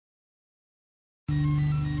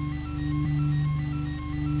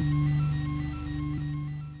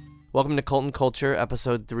Welcome to Colton Culture,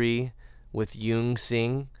 Episode 3 with Yung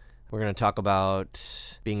Sing. We're going to talk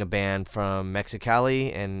about being a band from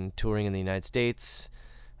Mexicali and touring in the United States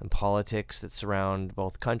and politics that surround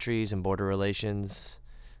both countries and border relations,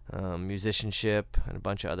 musicianship, and a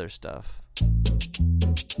bunch of other stuff.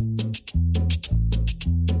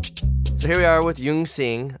 So here we are with Yung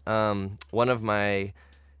Sing, one of my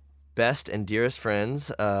best and dearest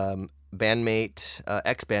friends, bandmate,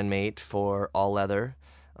 ex-bandmate for All Leather.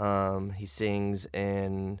 He sings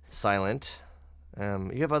in Silent.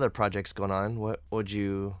 You have other projects going on. What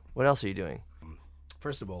else are you doing?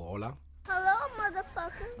 First of all, hola. Hello,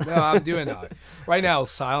 motherfucker. No, I'm doing right now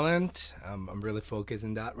Silent. I'm really focused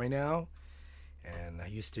on that right now. And I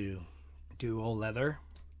used to do All Leather,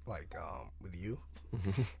 like with you.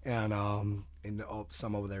 And in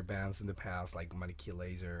some of their bands in the past, like Manichae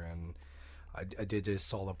Laser, and I did this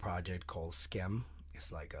solo project called Skem.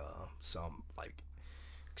 It's like some like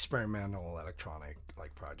experimental electronic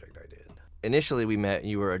like project I did. Initially, we met.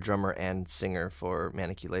 You were a drummer and singer for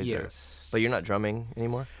Manichae Laser. Yes. But you're not drumming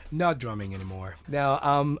anymore? Not drumming anymore. Now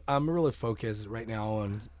I'm really focused right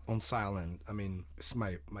now on Silent. I mean, it's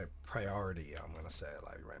my priority. I'm gonna say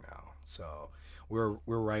like right now. So we're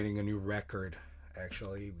writing a new record.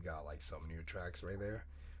 Actually, we got like some new tracks right there.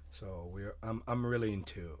 So I'm really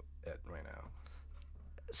into it right now.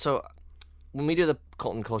 So when we do the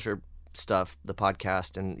Colton Culture stuff, the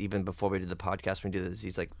podcast, and even before we did the podcast, we do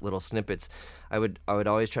these like little snippets. I would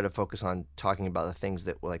always try to focus on talking about the things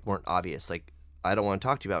that like weren't obvious. Like, I don't want to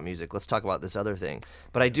talk to you about music. Let's talk about this other thing.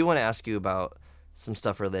 But I do want to ask you about some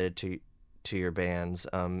stuff related to your bands.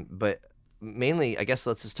 But mainly, I guess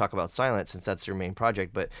let's just talk about Silent since that's your main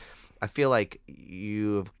project. But I feel like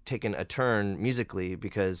you've taken a turn musically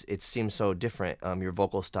because it seems so different. Your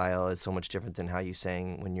vocal style is so much different than how you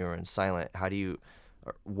sang when you were in Silent.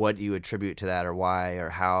 What do you attribute to that, or why, or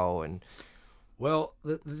how? And well,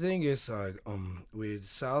 the thing is, with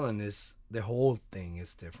Silent, is the whole thing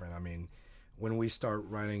is different. I mean, when we start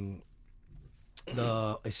writing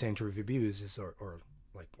the Eccentric Reviews, is our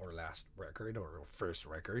last record or our first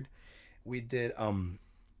record, we did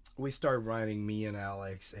we started writing, me and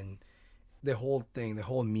Alex, and the whole thing, the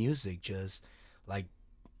whole music just like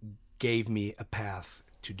gave me a path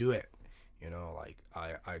to do it. You know, like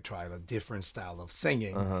I tried a different style of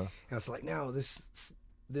singing, and it's like, no, this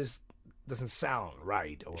doesn't sound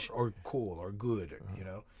right or cool or good, you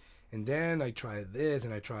know. And then I tried this,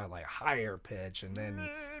 and I tried like higher pitch, and then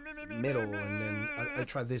middle, and then I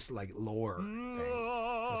tried this like lower thing.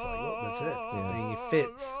 It's like, well, that's it. Yeah. And it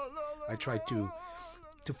fits. I tried to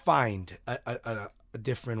find a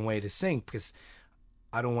different way to sing because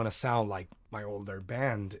I don't want to sound like my older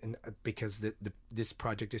band, and because this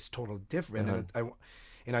project is totally different,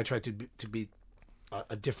 and I tried to be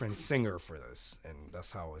a different singer for this, and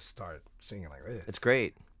that's how I started singing like this. it's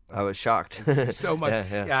great. I was shocked. So much.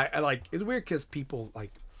 Yeah. I like it's weird because people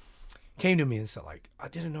like came to me and said like, I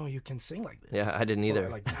didn't know you can sing like this. Yeah, I didn't either. Or,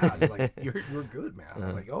 like, God, like you're good, man.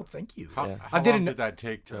 I'm like, oh, thank you. How long did that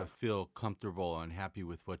take to feel comfortable and happy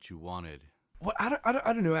with what you wanted? Well,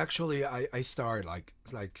 I don't know. Actually, I started like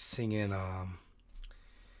singing.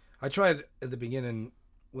 I tried at the beginning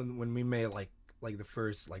when we made like the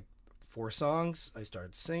first like 4 songs. I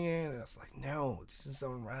started singing, and I was like, no, this isn't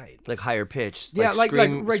sound right. Like higher pitched. Yeah, like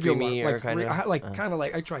regular, screamy, or kind of.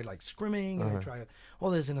 I tried like screaming, and I tried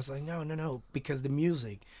all this, and it's like no, because the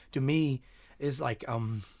music to me is like I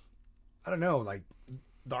don't know, like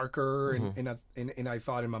darker, and I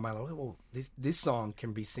thought in my mind, like, well, this song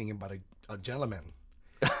can be singing by a gentleman.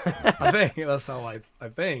 I think that's how I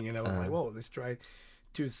think, and I was like, whoa, let's try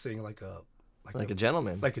to sing like a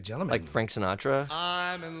gentleman, like a gentleman, like Frank Sinatra.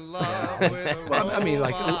 I'm in love with a well, I mean,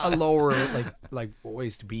 like a lower like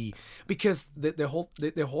ways to be, because the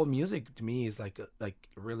whole music to me is like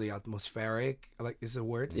really atmospheric. Like, is a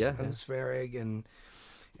word? Yeah, atmospheric, and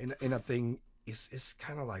I think it's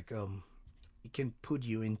kind of like it can put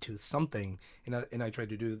you into something, and I try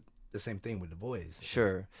to do the same thing with the voice.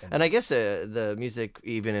 Sure, and I guess the music,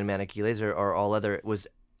 even in Manichae Laser or All Leather, was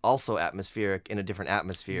also atmospheric in a different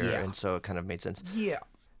atmosphere, and so it kind of made sense. Yeah.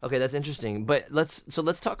 Okay, that's interesting. But let's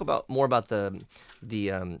talk more about the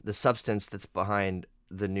substance that's behind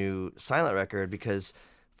the new Silent record, because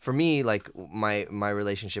for me, like my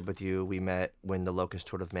relationship with you, we met when the Locust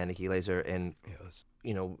toured with Manichae Laser, and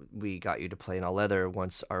you know, we got you to play in All Leather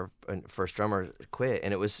once our first drummer quit,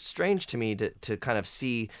 and it was strange to me to kind of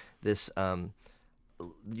see this.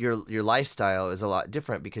 Your lifestyle is a lot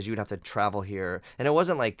different because you would have to travel here, and it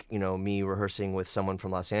wasn't like, you know, me rehearsing with someone from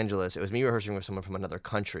Los Angeles. It was me rehearsing with someone from another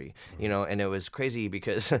country, you know, and it was crazy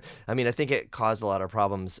because I mean, I think it caused a lot of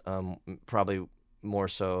problems, probably more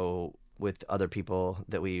so with other people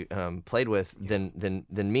that we played with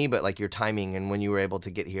than me, but like your timing and when you were able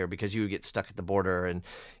to get here, because you would get stuck at the border and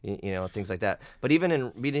things like that. But even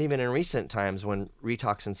in recent times when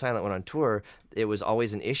Retox and Silent went on tour, it was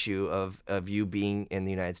always an issue of you being in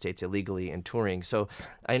the United States illegally and touring. So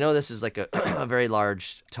I know this is like a very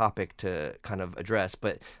large topic to kind of address,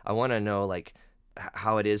 but I want to know like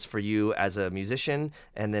how it is for you as a musician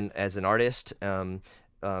and then as an artist,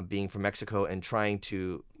 being from Mexico and trying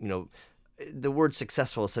to, the word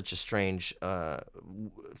successful is such a strange word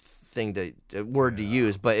to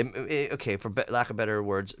use, but okay, for lack of better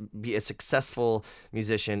words, be a successful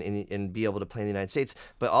musician and be able to play in the United States,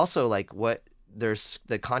 but also like what there's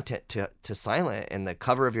the content to Silent and the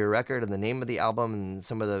cover of your record and the name of the album and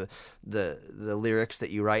some of the lyrics that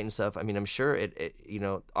you write and stuff. I mean, I'm sure it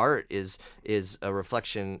art is a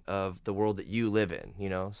reflection of the world that you live in,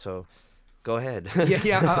 so go ahead.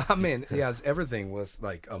 I mean, everything was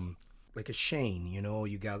like a chain,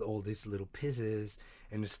 you got all these little pieces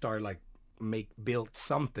and start like build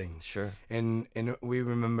something. Sure. And we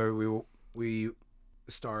remember we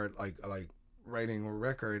start like writing a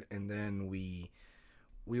record, and then we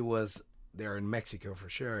was there in Mexico for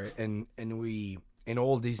sure, and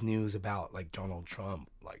all these news about like Donald Trump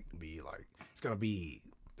it's gonna be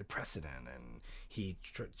the president and he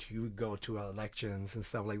would go to elections and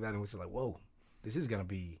stuff like that, and we was like, whoa, this is gonna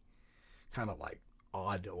be kind of like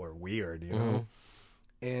odd or weird,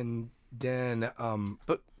 and then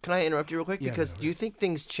but can I interrupt you real quick? Because do you think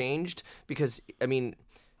things changed? Because I mean,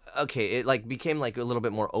 okay, it like became like a little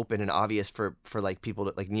bit more open and obvious for like people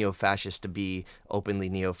to, like neo-fascists to be openly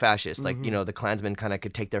neo-fascist. Like, the Klansmen kind of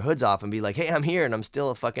could take their hoods off and be like, hey, I'm here and I'm still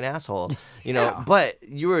a fucking asshole, but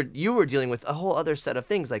you were dealing with a whole other set of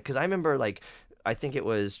things. Like, cause I remember like, I think it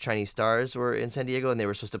was Chinese Stars were in San Diego and they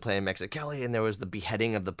were supposed to play in Mexicali, and there was the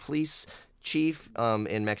beheading of the police chief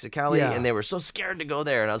in Mexicali, and they were so scared to go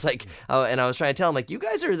there, and I was like, and I was trying to tell them like, you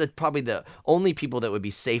guys are probably the only people that would be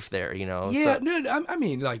safe there, no, I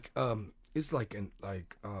mean like it's like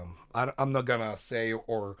I'm not gonna say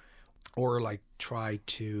or like try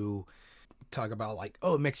to talk about like,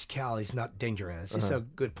 oh, Mexicali is not dangerous, it's a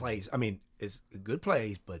good place. I mean, it's a good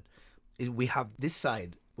place, but we have this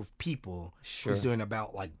side of people who's doing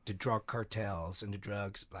about like the drug cartels and the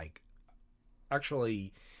drugs. Like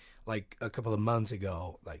actually, like a couple of months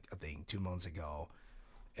ago, like I think 2 months ago,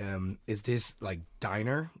 is this like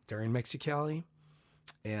diner there in Mexicali,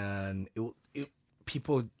 and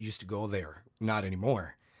people used to go there, not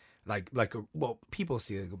anymore. People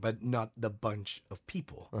still go, but not the bunch of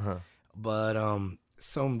people. But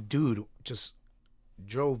some dude just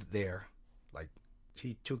drove there, like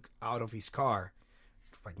he took out of his car,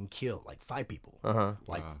 fucking killed like 5 people.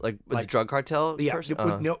 Like the drug cartel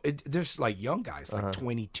person? No, there's like young guys, like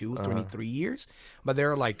 22, 23 years, but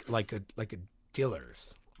they're like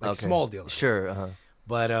dealers, like small dealers. Sure.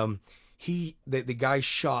 But the guy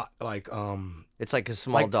shot like it's like a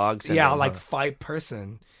small dog syndrome. Yeah, like 5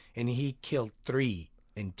 person, and he killed 3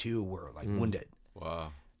 and 2 were like wounded.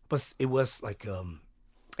 Wow. But it was like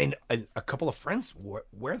and a couple of friends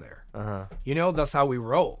were there. That's how we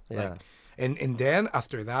roll. Yeah. And then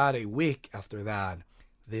after that, a week after that,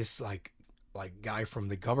 this like guy from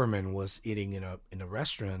the government was eating in a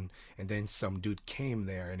restaurant, and then some dude came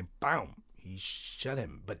there and bam, he shot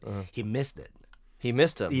him, but he missed it. He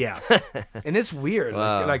missed him. Yes. And it's weird.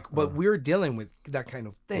 Wow. But we're dealing with that kind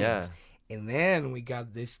of things. Yeah. And then we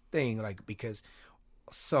got this thing, like, because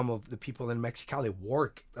some of the people in Mexicali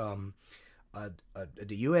work at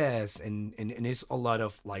the U.S. and it's a lot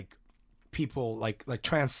of like people like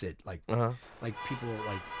transit, like people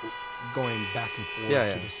like going back and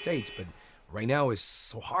forth to the States. But right now it's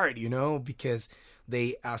so hard, because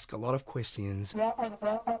they ask a lot of questions. It's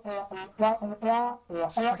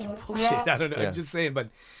fucking bullshit. I don't know. I'm just saying. But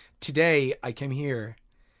today I came here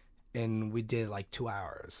and we did like 2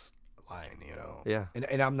 hours line, Yeah.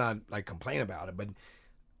 And I'm not like complaining about it, but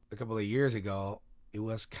a couple of years ago it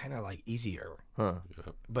was kind of like easier. Huh.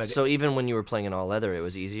 But so even when you were playing in all leather, it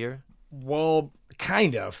was easier? Well,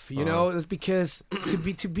 kind of, it's because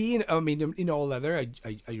to be in all leather,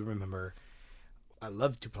 I remember I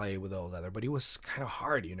loved to play with all leather, but it was kind of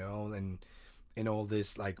hard, and all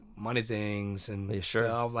this like money things and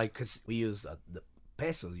stuff, like, because we use the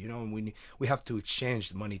pesos, and we have to exchange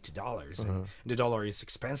the money to dollars, and the dollar is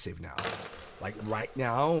expensive now. Like right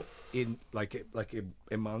now, in like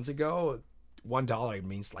a month ago, $1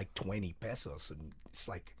 means like 20 pesos, and it's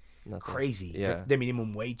like nothing. Crazy. Yeah. The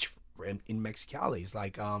minimum wage in Mexicali is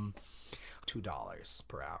like $2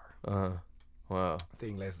 per hour. Wow. I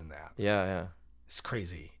think less than that. Yeah. It's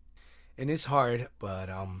crazy, and it's hard, but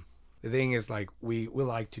The thing is, like, we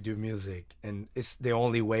like to do music, and it's the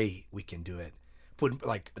only way we can do it. Put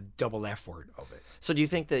like a double effort of it. So do you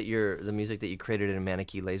think that the music that you created in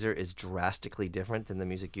Manakee Laser is drastically different than the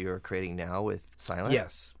music you're creating now with Silent?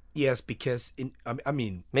 Yes, because I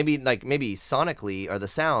mean, maybe sonically or the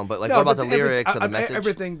sound, but like no, what about but the lyrics or the message?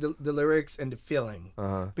 Everything, the lyrics and the feeling.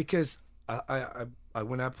 Uh-huh. Because I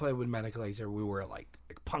when I played with Manakee Laser, we were like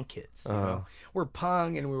punk kids. You know, we're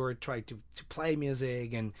punk, and we were trying to play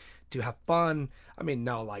music and to have fun. I mean,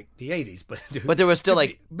 not like the '80s, but there was still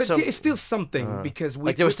like, it's still something because we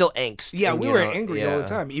like there was still angst. Yeah, and, we were angry all the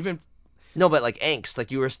time, even. No, but like angst,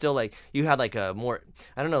 like you were still like you had like a more,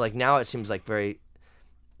 I don't know, like now it seems like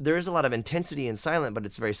there is a lot of intensity in Silent, but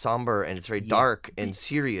it's very somber and it's very dark and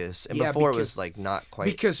serious. And before it was like not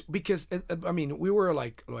quite because I mean, we were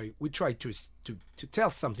like we tried to tell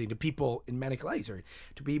something to people in Manakee Laser,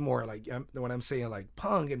 to be more like when I'm saying like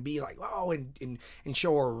punk, and be like and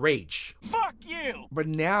show our rage. Fuck you. But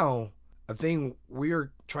now I think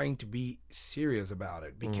we're trying to be serious about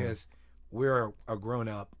it because we're a grown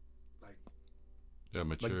up. Yeah,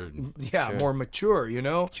 mature. Like, more mature, you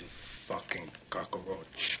know? You fucking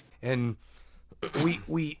cockroach. And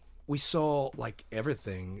we saw like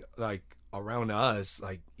everything like around us,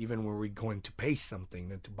 like even when we're going to pay something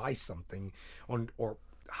and to buy something, or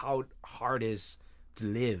how hard it is to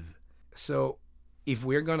live. So if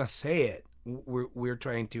we're gonna say it, we're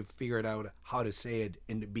trying to figure it out how to say it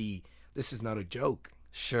and to be, this is not a joke.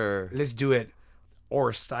 Sure. Let's do it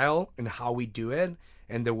our style and how we do it,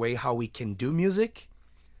 and the way how we can do music,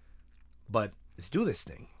 but let's do this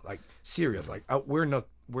thing like serious. Like we're not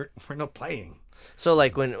playing. So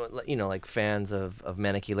like when like fans of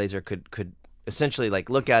Manakee Laser could essentially like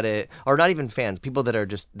look at it, or not even fans, people that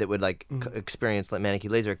would like experience like Manakee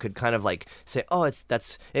Laser could kind of like say, oh,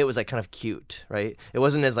 it was like kind of cute, right? It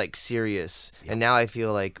wasn't as like serious. And now I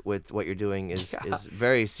feel like with what you're doing is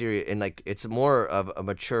very serious, and like it's more of a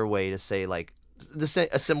mature way to say like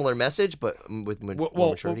a similar message, but with more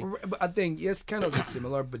maturity. I think it's kind of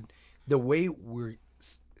similar, but the way we're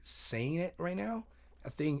saying it right now, I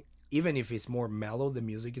think even if it's more mellow, the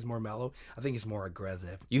music is more mellow, I think it's more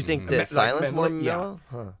aggressive. You think that Silent's more mellow?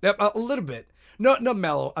 Yeah. Huh. A little bit. Not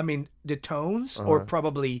mellow. I mean, the tones, or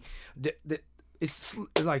probably it's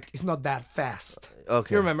like it's not that fast.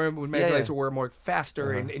 Okay. You remember when Manakee Laser were more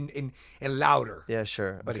faster and louder. Yeah,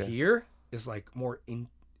 sure. But here it's like more in.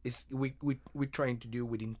 It's we're trying to do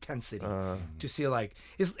with intensity to see like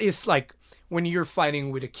it's like when you're fighting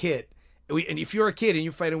with a kid, and if you're a kid and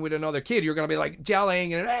you're fighting with another kid, you're gonna be like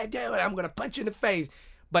yelling and hey, dude, I'm gonna punch you in the face.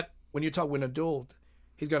 But when you talk with an adult,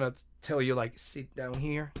 he's gonna tell you like, sit down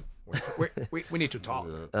here. We need to talk,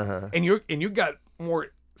 and you got more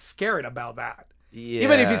scared about that. Yeah.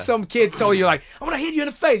 Even if it's some kid told you like, I'm gonna hit you in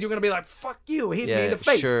the face, you're gonna be like, fuck you, hit me in the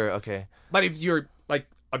face. Sure, okay. But if you're like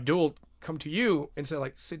adult come to you and say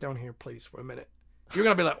like, sit down here please for a minute, you're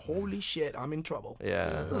gonna be like, holy shit, I'm in trouble.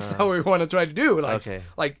 Yeah. That's how we want to try to do. Like, okay.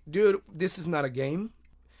 Like, dude, this is not a game.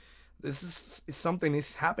 This is something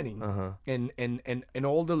is happening. And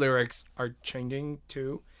all the lyrics are changing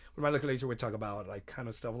too. With Manakee Laser, we talk about like kind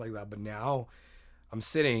of stuff like that. But now I'm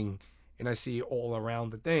sitting and I see all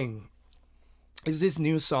around the thing is this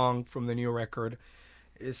new song from the new record.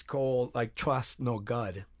 It's called like Trust No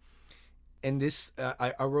God. And this,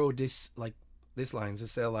 I wrote this like these lines. It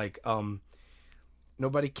said like,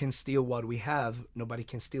 nobody can steal what we have. Nobody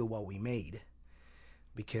can steal what we made.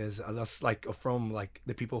 Because that's like from like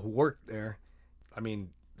the people who work there. I mean,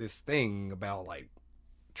 this thing about like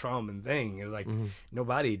Trump and thing, it was like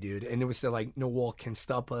nobody, dude. And it was like no wall can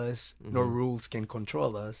stop us. No rules can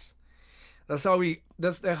control us. That's how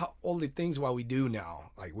that's all the things what we do now.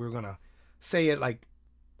 Like we're gonna say it like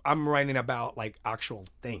I'm writing about like actual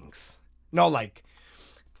things. Not like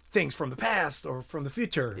things from the past or from the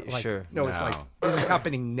future. Like, sure. No, it's like this is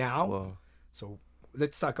happening now. Whoa. So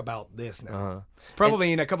let's talk about this now.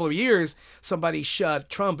 Probably in a couple of years, somebody shot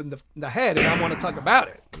Trump in the head, and I want to talk about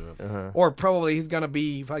it. Or probably he's gonna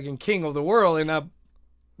be fucking king of the world,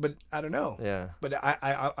 but I don't know. Yeah. But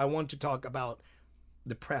I want to talk about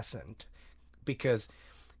the present because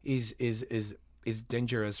is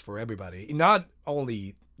dangerous for everybody. Not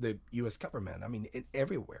only the U.S. government. I mean,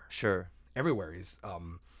 everywhere. Sure. Everywhere is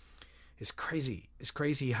crazy. It's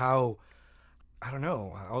crazy how I don't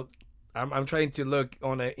know how. I'm trying to look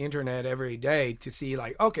on the internet every day to see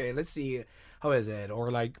like, okay, let's see how is it,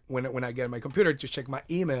 or like when I get my computer to check my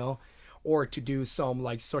email, or to do some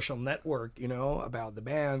like social network, about the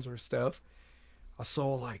bands or stuff. I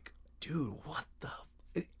saw like, dude, what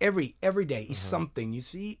the every day is something you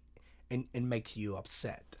see and makes you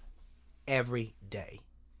upset every day.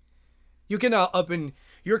 You can open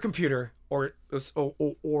your computer or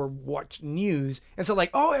watch news and say like,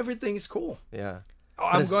 oh, everything is cool. Yeah. Oh,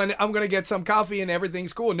 I'm going to get some coffee and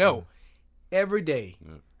everything's cool. No, every day.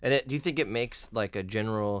 And do you think it makes like a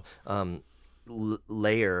general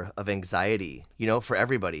layer of anxiety, for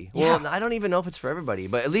everybody? Yeah. Well, I don't even know if it's for everybody,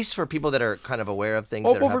 but at least for people that are kind of aware of things.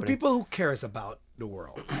 Or that are for happening. people who cares about the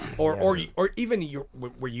world, or even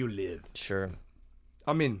where you live. Sure.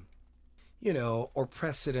 I mean, our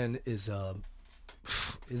president is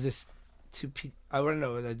this I don't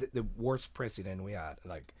know the worst president we had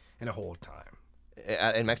like in a whole time.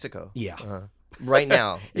 In Mexico. Yeah. Right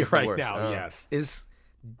now. It's the right worst. now, yes.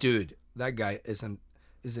 Dude, that guy is an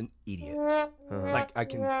idiot. Like I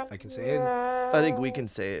can say it. I think we can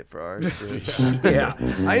say it for ours too. Yeah,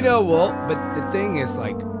 I know. Well, but the thing is,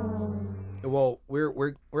 like,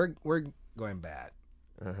 we're going bad,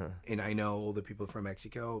 and I know all the people from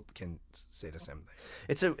Mexico can say the same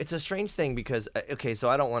thing. It's a strange thing because so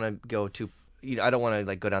I don't want to go too. I don't want to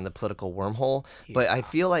like go down the political wormhole, but I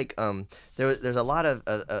feel like there's a lot of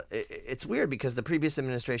it's weird because the previous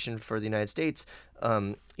administration for the United States,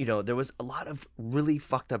 there was a lot of really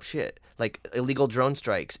fucked up shit, like illegal drone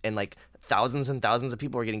strikes and like thousands and thousands of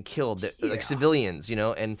people were getting killed, like civilians,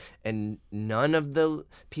 and none of the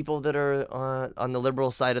people that are on the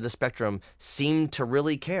liberal side of the spectrum seem to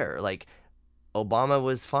really care. Like Obama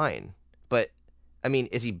was fine, but I mean,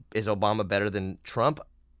 is Obama better than Trump?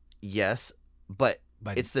 Yes. But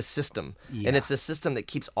it's the system, and it's the system that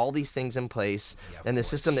keeps all these things in place, and the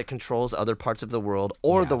system that controls other parts of the world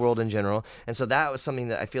or the world in general. And so that was something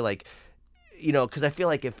that I feel like, because I feel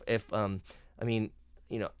like if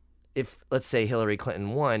let's say Hillary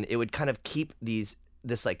Clinton won, it would kind of keep this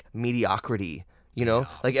like mediocrity.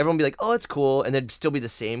 Like everyone would be like, oh, it's cool, and there'd still be the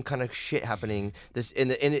same kind of shit happening. And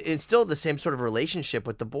it's still the same sort of relationship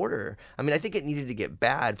with the border. I mean, I think it needed to get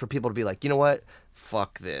bad for people to be like, you know what,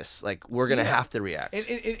 fuck this. Like we're gonna have to react.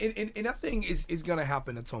 And that thing is gonna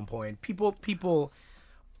happen at some point. People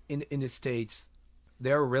in the States,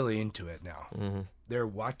 they're really into it now. Mm-hmm. They're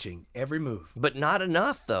watching every move, but not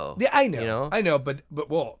enough though. Yeah, I know. I know, but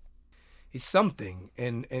well, it's something,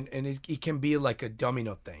 and it can be like a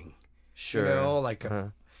domino thing. Sure. Like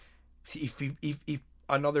if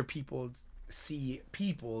another people see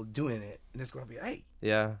people doing it, and it's gonna be, hey,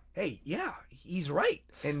 he's right,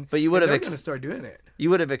 but you would have gonna start doing it.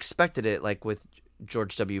 You would have expected it, like with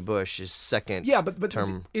George W. Bush's second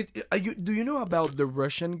term. Do you know about the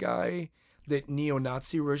Russian guy, the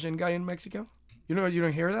neo-Nazi Russian guy in Mexico? You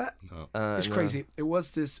don't hear that? No. It's crazy. It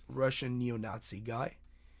was this Russian neo-Nazi guy.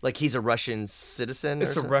 Like he's a Russian citizen?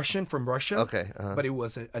 It's a Russian from Russia. Okay. But it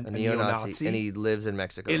was a neo-Nazi. And he lives in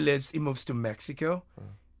Mexico. He moves to Mexico.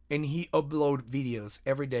 And he upload videos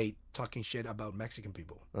every day talking shit about Mexican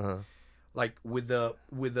people. Like with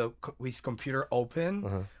his computer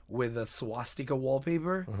open, with a swastika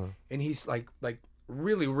wallpaper. And he's like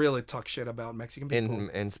really, really talk shit about Mexican people.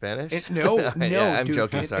 In Spanish? No, I'm dude,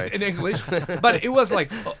 joking, sorry. In English. But it was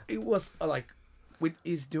like,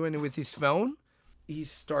 he's doing it with his phone. He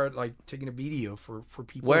started like taking a video for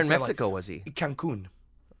people. Where in Mexico was he? Cancun.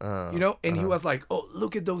 And he was like, oh,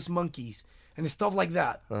 look at those monkeys and stuff like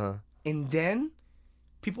that. And then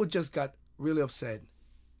people just got really upset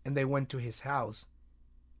and they went to his house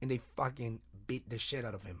and they fucking beat the shit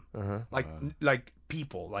out of him. Like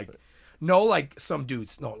people, like some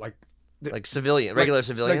dudes, no, like regular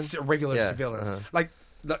civilians? Like regular civilians. Like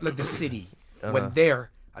the city went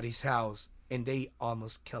there at his house and they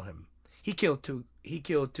almost kill him. He killed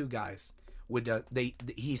two guys with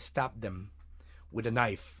he stabbed them with a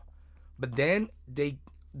knife, but then they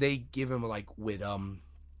give him like with a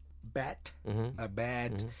bat,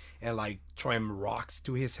 and like throw him rocks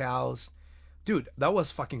to his house. Dude, that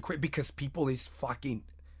was fucking crazy because people is fucking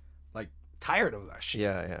like tired of that shit.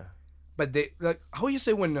 Yeah. But they like how you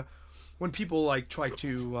say when people like try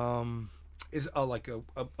to is like a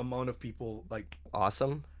amount of people like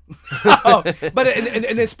awesome. But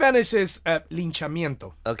in Spanish is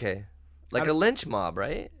linchamiento. Okay, like a lynch mob,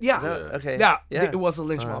 right? Yeah. Okay. Yeah. It was a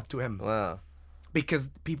lynch mob to him. Wow. Because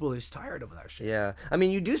people is tired of that shit. Yeah, I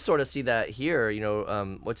mean, you do sort of see that here.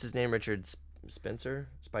 What's his name? Richard Spencer,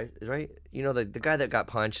 right? The guy that got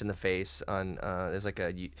punched in the face on. It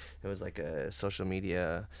was like a social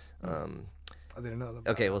media. I didn't know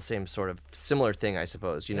that. Okay, well, similar thing, I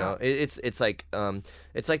suppose. It's like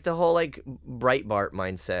the whole like Breitbart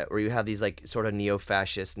mindset where you have these like sort of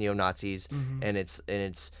neo-fascist, neo-Nazis, and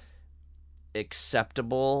it's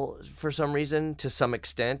acceptable for some reason to some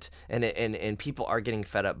extent, and people are getting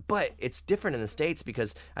fed up. But it's different in the States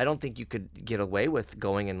because I don't think you could get away with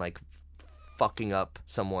going and like fucking up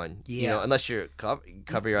someone. You Yeah. know, unless you're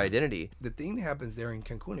cover your identity. The thing that happens there in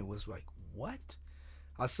Cancun, it was like, what?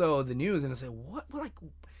 I saw the news and I said, what? Like,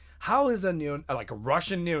 how is a like a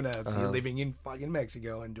Russian neo-Nazi living in fucking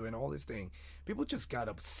Mexico and doing all this thing? People just got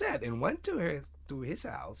upset and went to his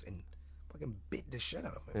house and fucking beat the shit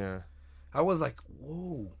out of him. Yeah. I was like,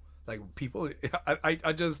 whoa. Like, people,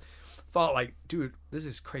 I just thought, like, dude, this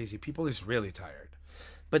is crazy. People is really tired.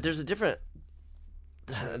 But there's a different.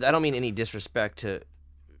 I don't mean any disrespect to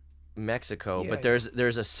Mexico, but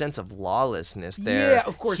there's a sense of lawlessness there. Yeah,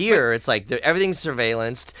 of course, Here, it's like everything's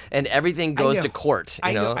surveillanced and everything goes to court.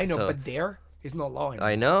 You know, I know, So- but there is not law anymore.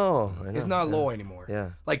 I know. It's not yeah. law anymore.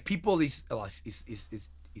 Yeah. Like, people is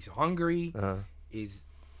hungry, Uh-huh. is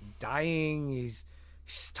dying, is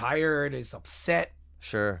tired, is upset.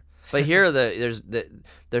 Sure. But here,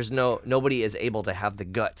 there's nobody is able to have the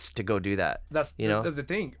guts to go do that. That's You know? that's the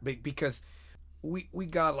thing, because we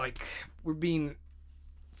got, like, we're being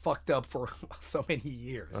fucked up for so many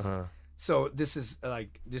years. Uh-huh. So this is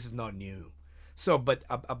not new. So, but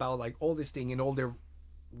about, like, all this thing and all the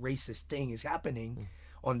racist thing is happening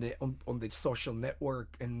on the social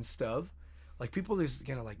network and stuff. Like, people is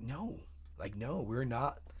kind of like, no, we're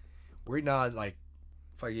not like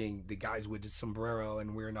fucking the guys with the sombrero,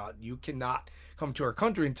 and you cannot come to our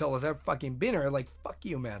country and tell us I've fucking been here. Like, fuck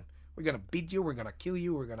you, man. We're gonna beat you. We're gonna kill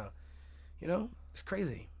you. We're gonna, it's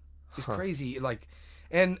crazy. It's crazy. Like,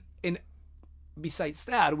 and besides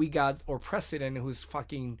that, we got our president who's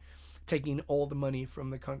fucking taking all the money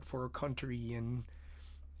from for our country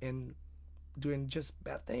and doing just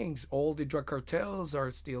bad things. All the drug cartels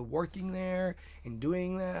are still working there and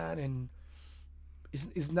doing that, and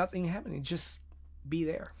is nothing happening. Just be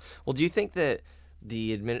there. Well, do you think that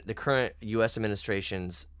the current U.S.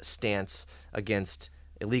 administration's stance against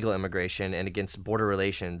illegal immigration and against border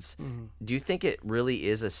relations, do you think it really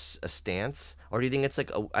is a stance, or do you think it's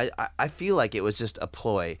like I feel like it was just a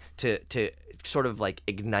ploy to sort of like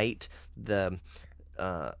ignite the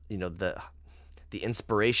the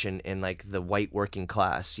inspiration in like the white working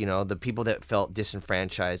class, the people that felt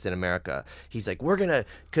disenfranchised in America. He's like, we're gonna,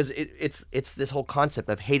 because it's this whole concept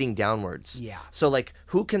of hating downwards. Yeah. So like,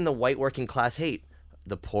 who can the white working class hate?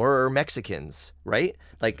 The poorer Mexicans, right?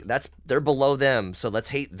 Like they're below them, so let's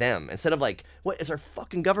hate them instead of like, what is our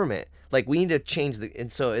fucking government? Like, we need to change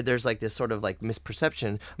and so there's like this sort of like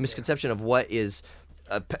misconception of what is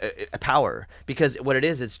a power, because what it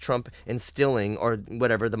is, it's Trump instilling, or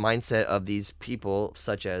whatever, the mindset of these people,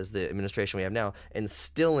 such as the administration we have now,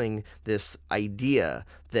 instilling this idea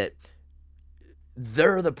that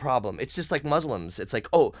they're the problem. It's just like Muslims. It's like,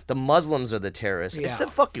 oh, the Muslims are the terrorists. It's the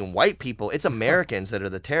fucking white people. It's Americans that are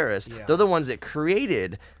the terrorists. Yeah. They're the ones that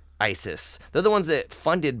created ISIS. They're the ones that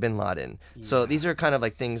funded bin Laden. So these are kind of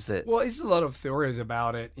like things that... Well, it's a lot of theories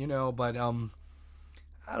about it, but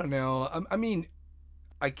I don't know. I mean,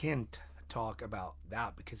 I can't talk about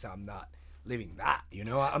that because I'm not living that,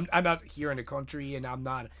 I'm not here in the country, and I'm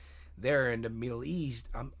not there in the Middle East.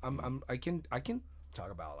 I can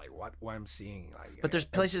talk about like what I'm seeing, like, but there's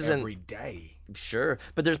places every day. Sure,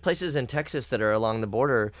 but there's places in Texas that are along the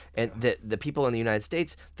border, and that the people in the United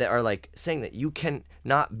States that are like saying that you can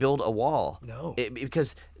not build a wall. No,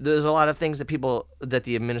 because there's a lot of things that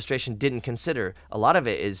the administration didn't consider. A lot of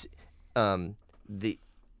it is the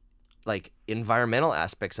like environmental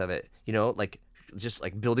aspects of it, like just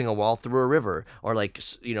like building a wall through a river, or like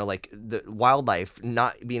like the wildlife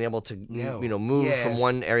not being able to move from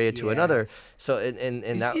one area to another. So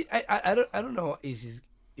and that I don't know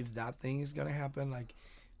if that thing is gonna happen. Like,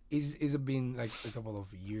 is it been like a couple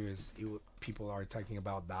of years? People are talking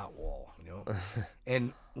about that wall,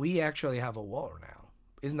 and we actually have a wall now.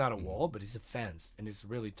 It's not a wall, but it's a fence, and it's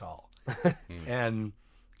really tall. and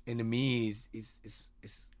to me, it's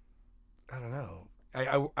I don't know.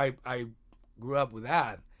 I grew up with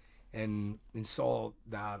that, and saw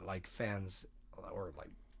that like fans, or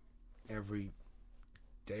like every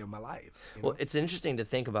day of my life. Well, it's interesting to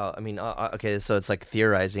think about. I mean, okay, so it's like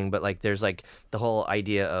theorizing, but like there's like the whole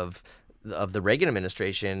idea of the Reagan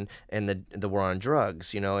administration and the war on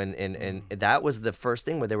drugs, and that was the first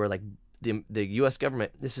thing where they were like the U.S.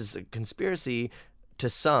 government. This is a conspiracy to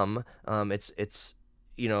some. It's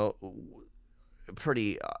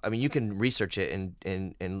pretty. I mean, you can research it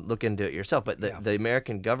and look into it yourself. But the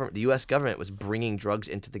American government, the U.S. government, was bringing drugs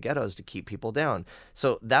into the ghettos to keep people down.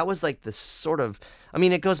 So that was like the sort of. I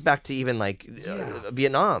mean, it goes back to even like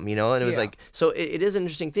Vietnam, and it was like. So it is an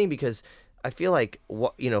interesting thing, because I feel like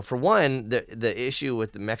for one, the issue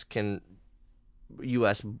with the Mexican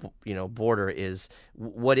U.S. border is,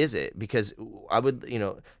 what is it? Because I would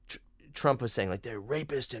Trump was saying like they're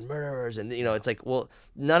rapists and murderers, and you know, it's like, well,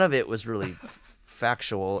 none of it was really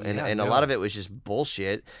factual, and a lot of it was just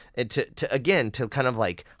bullshit. And to kind of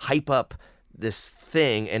like hype up this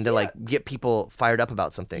thing and to like get people fired up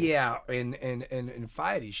about something. Yeah, and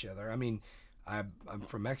fight each other. I mean, I'm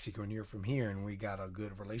from Mexico and you're from here, and we got a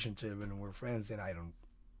good relationship and we're friends. And I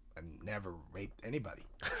never raped anybody.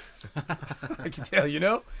 I can tell, you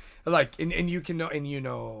know, like, and you can know, and you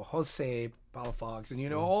know Jose Palafox, and you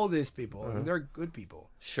know all these people, and they're good people.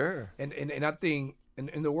 Sure. And I think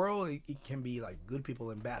in the world it can be like good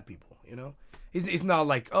people and bad people. You know, it's not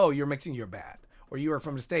like, oh, you're Mexican, you're bad, or you are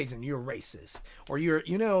from the States and you're racist, or you're,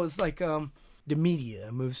 you know, it's like the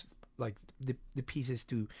media moves like the pieces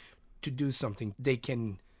to do something. They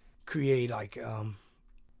can create like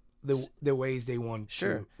the ways they want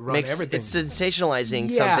to run everything. It's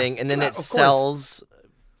sensationalizing something, and then it sells.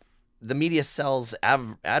 The media sells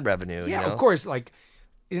ad revenue. Yeah, you know? of course. Like,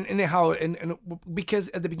 and because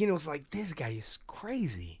at the beginning it was like, this guy is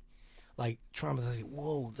crazy. Like Trump is like,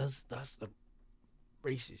 whoa, that's a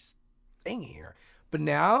racist thing here. But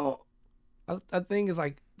now, I think it's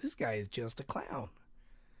like, this guy is just a clown.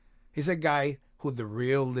 He's a guy who the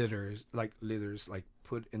real leaders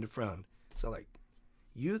put in the front. So like,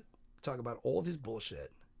 you talk about all this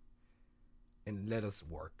bullshit and let us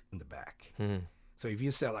work in the back. So if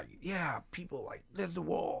you say like, yeah, people like, there's the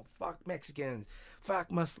wall, fuck Mexicans,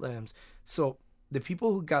 fuck Muslims. So the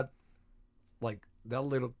people who got like that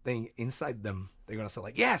little thing inside them, they're going to say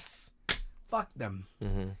like, yes, fuck them.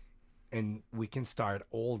 And we can start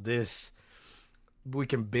all this, we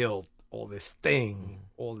can build all this thing,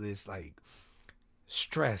 all this like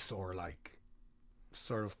stress or like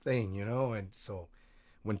sort of thing, you know? And so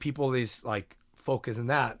when people is like focus on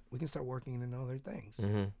that, we can start working in other things.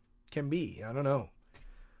 Can be, I don't know.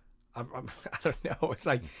 I don't know. It's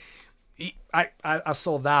like I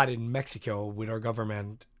saw that in Mexico with our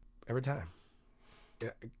government every time.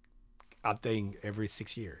 I think every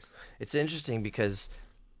 6 years. It's interesting because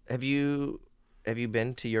have you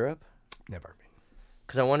been to Europe? Never been.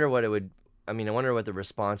 Because I wonder what it would. I mean, I wonder what the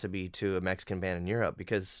response would be to a Mexican band in Europe,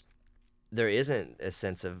 because there isn't a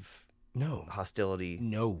sense of hostility.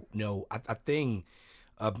 No. I think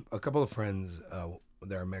a couple of friends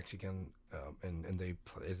that are Mexican and they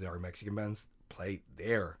are Mexican bands play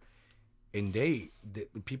there, and the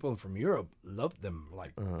people from Europe love them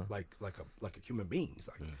like a human beings,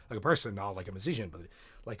 like a person, not like a musician, but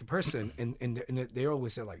like a person. and they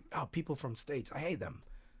always say like, oh, people from States, I hate them.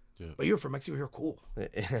 Yeah. But you're from Mexico, you're cool.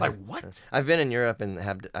 Like, what? I've been in Europe and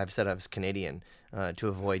I've said I was Canadian to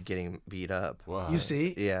avoid getting beat up. Wow. You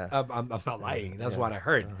see? Yeah. I'm not lying. That's what I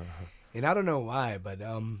heard. And I don't know why, but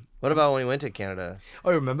what about when we went to Canada?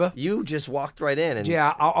 Oh, remember? You just walked right in, and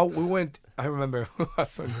yeah, we went. I remember I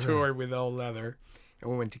was on tour with All Leather,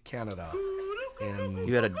 and we went to Canada. And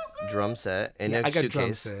you had a drum set and I got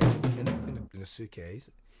suitcase. Drum set in a suitcase,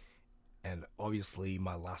 and obviously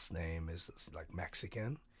my last name is like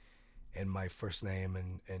Mexican, and my first name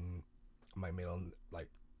and my middle like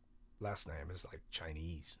last name is like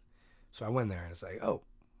Chinese. So I went there and it's like, oh,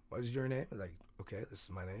 what is your name? I was like, okay, this is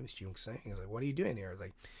my name. It's Jung Sing. He was like, what are you doing here? I was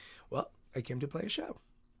like, well, I came to play a show.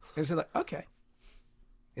 And so like, okay.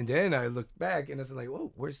 And then I looked back and I was like,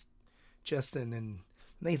 whoa, where's Justin and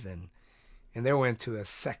Nathan? And they went to a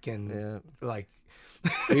second, like,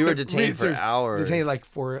 we were detained for hours.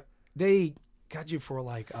 They got you for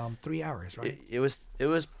like 3 hours, right? It was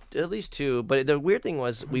at least 2. But the weird thing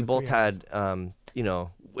was we both had, you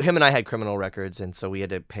know, him and I had criminal records, and so we had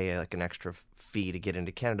to pay like an extra fee to get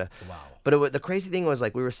into Canada. Wow. But the crazy thing was,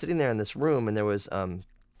 like, we were sitting there in this room, and there was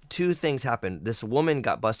 2 things happened. This woman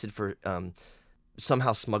got busted for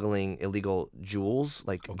somehow smuggling illegal jewels,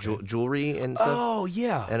 like jewelry and stuff. Oh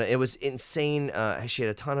yeah. And it was insane. She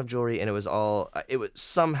had a ton of jewelry, and it was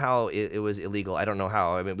somehow illegal. I don't know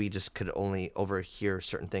how. I mean, we just could only overhear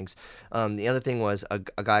certain things. The other thing was a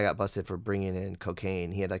guy got busted for bringing in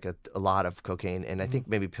cocaine. He had like a lot of cocaine, and I think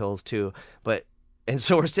maybe pills too. And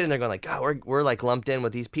so we're sitting there going like, God, we're like lumped in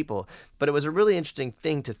with these people. But it was a really interesting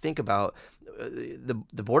thing to think about,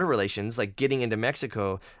 the border relations, like getting into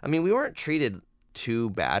Mexico. I mean, we weren't treated too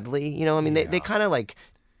badly, you know. I mean, they kind of like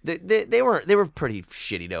they were pretty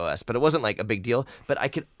shitty to us, but it wasn't like a big deal. But I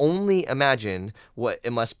could only imagine what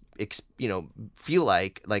it must, you know, feel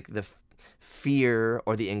like the fear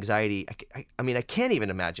or the anxiety. I mean, I can't even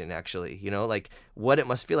imagine, actually, you know, like what it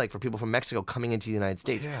must feel like for people from Mexico coming into the United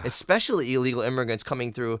States, especially illegal immigrants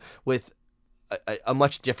coming through with a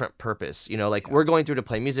much different purpose, you know, like we're going through to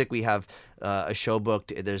play music. We have a show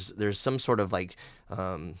booked. There's some sort of like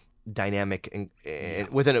dynamic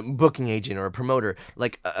within a booking agent or a promoter,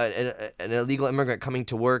 like an illegal immigrant coming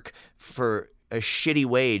to work for a shitty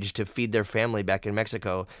wage to feed their family back in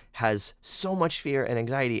Mexico has so much fear and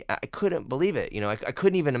anxiety. I couldn't believe it. I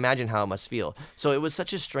couldn't even imagine how it must feel. So it was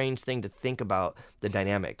such a strange thing to think about the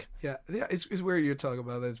dynamic. Yeah, it's weird you talk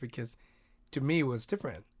about this because to me it was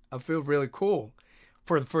different. I feel really cool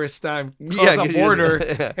for the first time cross a border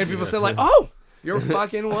and people say like, "Oh, you're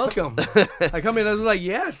fucking welcome." I come in and I was like,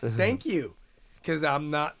 "Yes, thank you," because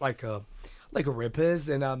I'm not like a rapist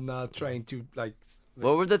and I'm not trying to like.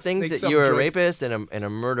 What were the things that you were a rapist and a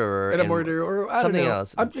murderer and a murderer or I something don't know.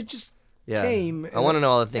 else? I just came. I want to know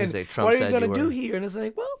all the things that Trump said you were. What are you gonna do here? And it's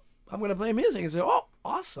like, well, I'm gonna play music. And say, oh,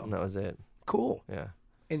 awesome. And that was it. Cool. Yeah.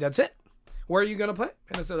 And that's it. Where are you gonna play?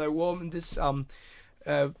 And I said, like, well, in this I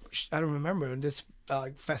don't remember, in this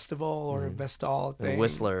festival or Vestal thing.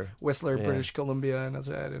 Whistler, yeah. British Columbia, and I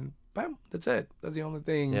said, and bam, that's it. That's the only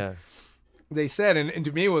thing. Yeah. They said, and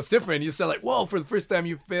to me it was different. You said like, whoa, for the first time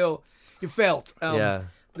you felt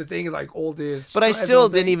the thing is like all this. But I still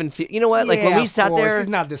didn't even feel. You know what? Like when we sat there, it's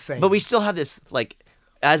not the same. But we still had this like,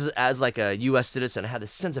 as like a U.S. citizen, I had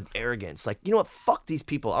this sense of arrogance. Like, you know what? Fuck these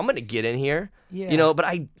people. I'm gonna get in here. Yeah. But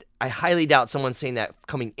I highly doubt someone saying that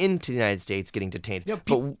coming into the United States getting detained.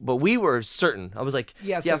 But we were certain. I was like,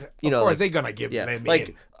 of course they're gonna give me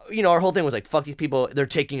in. Our whole thing was like, fuck these people. They're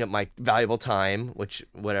taking up my valuable time, which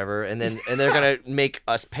whatever, and they're gonna make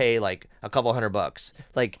us pay like a couple $100.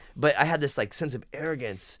 Like, but I had this like sense of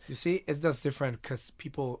arrogance. You see, that's different because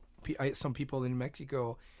some people in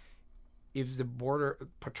Mexico, if the border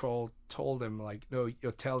patrol told them like, no,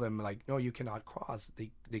 you tell them like, no, you cannot cross.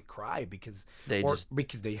 They cry because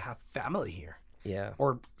they have family here. Yeah.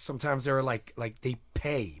 Or sometimes they're like they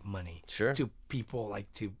pay money to people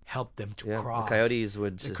like to help them to cross.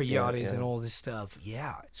 The coyotes and all this stuff.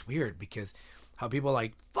 Yeah, it's weird because how people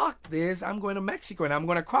like, fuck this, I'm going to Mexico and I'm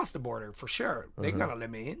going to cross the border for sure. They're going to let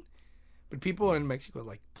me in. But people in Mexico are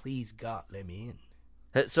like, please God, let me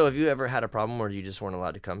in. So have you ever had a problem where you just weren't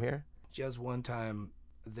allowed to come here? Just one time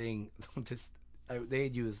they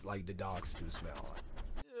use like the dogs to smell.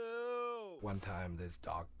 One time this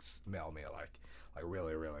dog smelled me like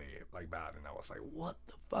really, really like bad, and I was like, what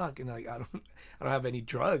the fuck? And like I don't have any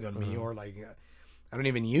drug on me, or like I don't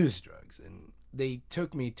even use drugs. And they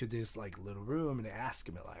took me to this like little room and they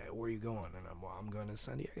asked me like, where are you going? And I'm going to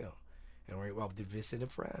San Diego, and we're to visit a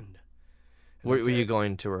friend. Were you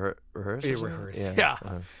going to rehearse? Yeah.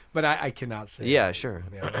 But I cannot say. Yeah, sure.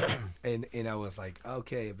 And I was like,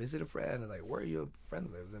 okay, visit a friend. And like, where your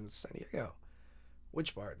friend lives? In San Diego.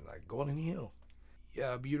 Which part? And like, Golden Hill.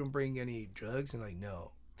 Yeah, but you don't bring any drugs? And like,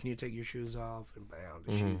 no. Can you take your shoes off? And bam,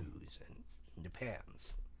 the shoes and the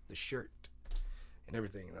pants, the shirt, and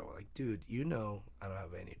everything. And I was like, dude, I don't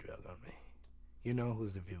have any drug on me.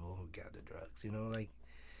 Who's the people who got the drugs? Like,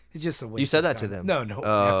 it's just a waste. You said that time. to them? No.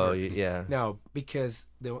 Oh, never. yeah. No, because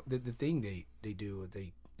the thing they do,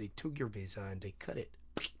 they took your visa and they cut it.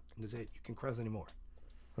 And they said, you can cross anymore.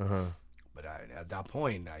 But at that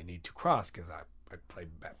point, I need to cross because I play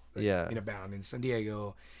in a band in San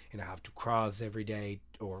Diego, and I have to cross every day,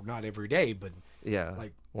 or not every day, but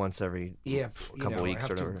like once every couple weeks I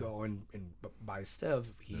have or whatever. to go and buy stuff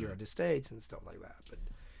here in the States and stuff like that. But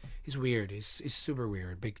it's weird. It's super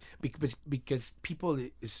weird. Because people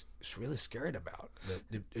is really scared about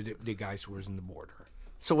the guys who was in the border.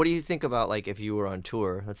 So what do you think about like if you were on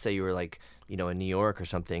tour? Let's say you were like in New York or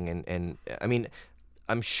something, and I mean,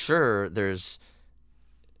 I'm sure there's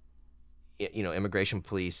immigration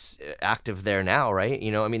police active there now, right?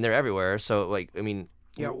 I mean, they're everywhere. So like, I mean,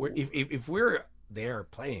 if we're there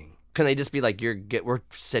playing, can they just be like, we're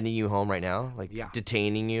sending you home right now, like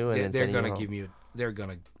detaining you, and then they're sending gonna you home? give you, they're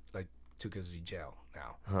gonna like take us to jail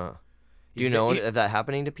now. Huh? Do you know of that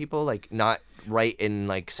happening to people like not right in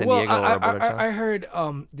like San Diego or Bogota? I heard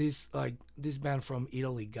this band from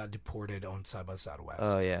Italy got deported on Side by Southwest.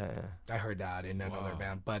 Oh yeah. I heard that in another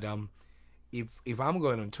band. But if I'm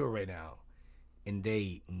going on tour right now, and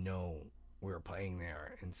they know we're playing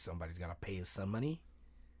there, and somebody's gonna pay us some money,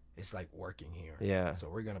 it's like working here. Yeah. So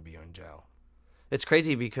we're gonna be in jail. It's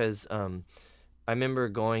crazy because I remember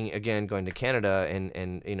going to Canada,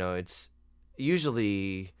 and it's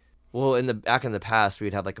usually. Well, back in the past,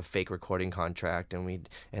 we'd have like a fake recording contract, and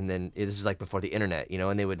then this is like before the internet,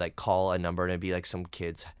 and they would like call a number, and it'd be like some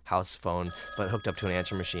kid's house phone, but hooked up to an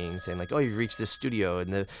answering machine, saying like, "Oh, you've reached this studio,"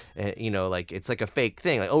 and like it's like a fake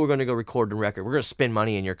thing, like, "Oh, we're going to go record a record, we're going to spend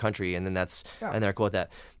money in your country," and then and they're cool with that.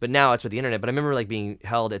 But now it's with the internet. But I remember like being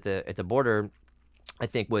held at the border, I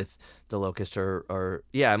think with the Locust or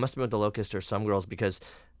it must have been with the Locust or Some Girls, because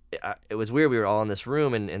it was weird. We were all in this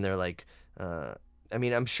room, and they're like. I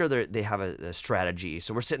mean, I'm sure they have a strategy.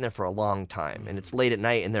 So we're sitting there for a long time, and it's late at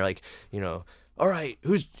night, and they're like, all right,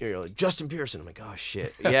 who's like, Justin Pearson? I'm like, oh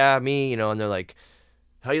shit, yeah, me, and they're like,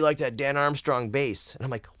 how do you like that Dan Armstrong bass? And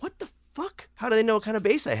I'm like, what the fuck? How do they know what kind of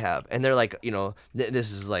bass I have? And they're like,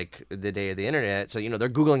 this is like the day of the internet, so they're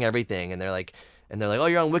Googling everything, and they're like, oh,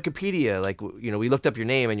 you're on Wikipedia, like, we looked up your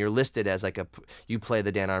name and you're listed as like you play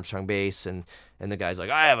the Dan Armstrong bass, and the guy's like,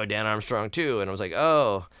 I have a Dan Armstrong too, and I was like,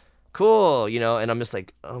 oh, cool, and I'm just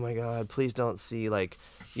like, oh my god, please don't see like,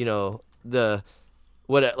 the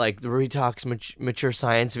Retox mature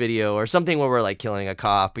science video or something where we're like killing a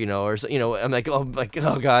cop, or I'm like, oh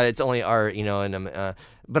god, it's only art, and I'm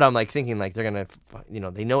but I'm like thinking like they're gonna,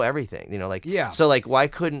 they know everything, like, yeah. So like, why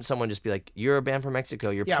couldn't someone just be like, you're a band from Mexico,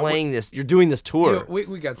 you're playing this, you're doing this tour?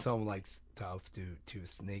 We got some like stuff to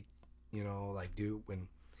sneak, like do when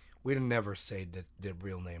we didn't never say the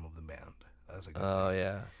real name of the band. That was a good thing.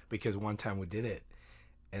 Yeah. Because one time we did it,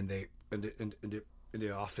 and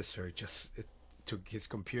the officer just took his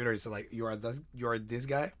computer. He's like, you are this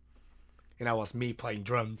guy, and I was me playing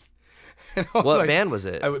drums. What band was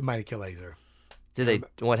it? Mighty Laser.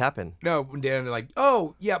 What happened? No, they're like,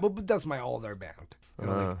 oh yeah, but that's my older band.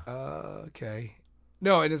 And I'm like, okay.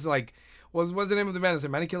 No, and it's like, what's the name of the band? It's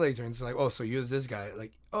Mighty Laser, and it's like, oh, so you're this guy?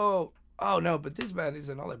 Like, oh no, but this band is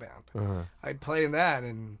another band. I play in that,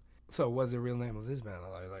 and so what's the real name of this band? I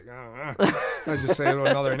was like, I just say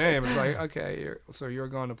another name. It's like, okay, so you're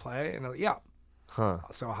going to play, and I'm like, yeah. Huh.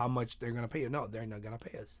 So how much they're gonna pay you? No, they're not gonna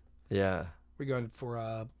pay us. Yeah. We're going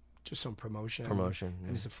for just some promotion.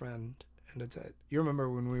 And it's a friend, and that's it. You remember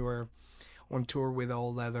when we were on tour with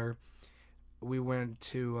Old Leather? We went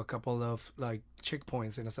to a couple of like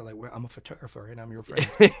checkpoints, and I said like, well, I'm a photographer, and I'm your friend.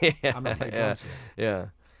 Yeah, I'm not playing drums here. Yeah.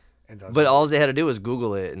 And But all they had to do was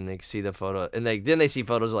Google it, and they see the photo, and then they see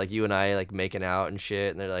photos of like you and I like making out and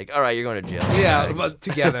shit, and they're like, "All right, you're going to jail." Yeah, but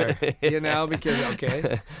together, because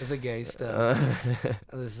okay, it's a gay stuff.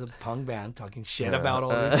 This is a punk band talking shit about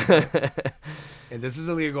all this, shit. And this is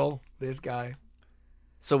illegal. This guy.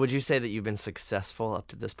 So would you say that you've been successful up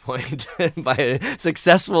to this point? By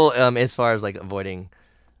successful, as far as like avoiding?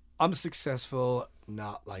 I'm successful,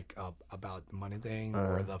 not like about the money thing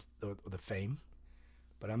or the fame.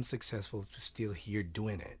 But I'm successful to still here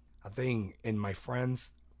doing it. I think, and my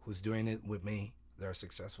friends who's doing it with me, they're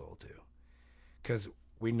successful too. Cause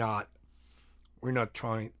we're not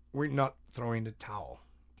throwing the towel.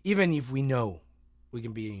 Even if we know we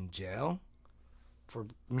can be in jail for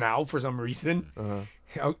some reason,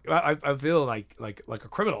 I feel like a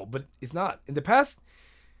criminal, but it's not. In the past,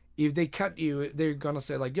 if they cut you, they're gonna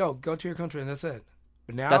say like, "Yo, go to your country," and that's it.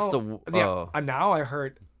 But now, and now I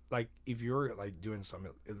heard. Like, if you're, like, doing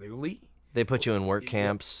something illegally... They put you in work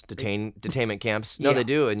camps, detainment camps. No, they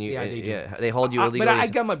do. And they do. They hold you illegally. But I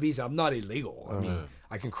got my visa. I'm not illegal. I mean,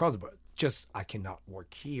 I can cross, but just I cannot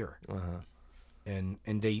work here. And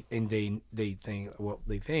they think, well,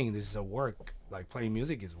 they think this is a work. Like, playing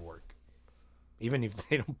music is work. Even if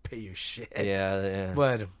they don't pay you shit. Yeah.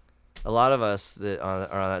 But... a lot of us that are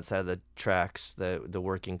on that side of the tracks, the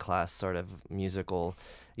working class sort of musical,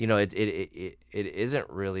 it isn't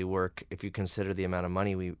really work if you consider the amount of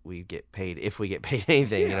money we get paid, if we get paid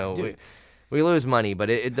anything. We lose money, but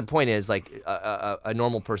the point is like a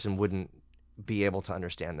normal person wouldn't be able to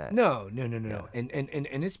understand that. No. Yeah.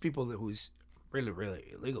 And it's people who's really, really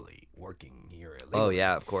illegally working here. Illegally. Oh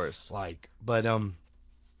yeah, of course. But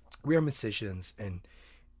we are musicians,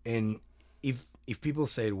 and if people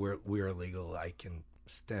say we're illegal, I can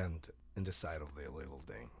stand in the side of the illegal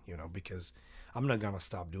thing, because I'm not gonna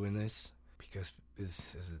stop doing this because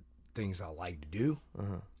this is things I like to do,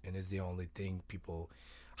 and it's the only thing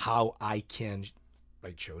how I can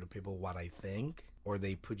like show to people what I think, or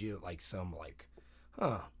they put you like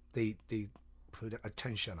they put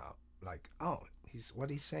attention up, like, oh, what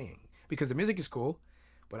he's saying, because the music is cool,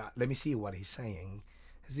 but let me see what he's saying.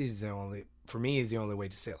 This is the only way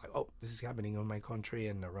to say it, like, oh, this is happening in my country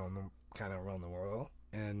and around the world.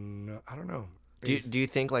 And I don't know. Do you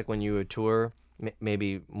think like when you would tour,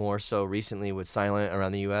 maybe more so recently with Silent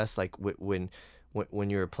around the U.S., like when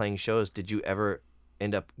you were playing shows, did you ever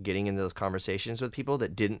end up getting into those conversations with people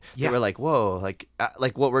that didn't? Yeah. They were like, whoa, like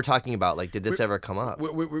what we're talking about. Like, did this ever come up?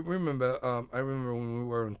 We remember. I remember when we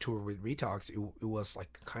were on tour with Retox. It was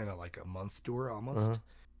like kind of like a month tour almost,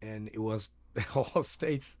 and it was. All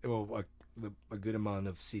states, well, a good amount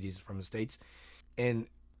of cities from the States, and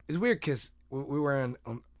it's weird because we were on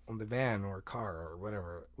the van or car or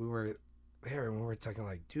whatever. We were there and we were talking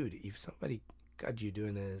like, dude, if somebody got you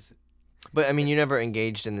doing this. But I mean, you never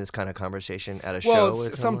engaged in this kind of conversation at a show. Well,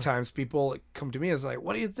 sometimes people come to me and it's like,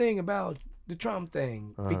 what do you think about the Trump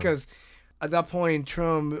thing? Because at that point,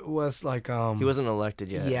 Trump was like He wasn't elected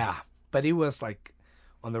yet. yeah, but he was like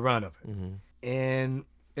on the run of it, Mm-hmm.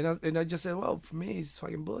 and I just said, well, for me, it's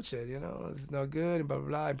fucking bullshit, you know, it's not good, and blah blah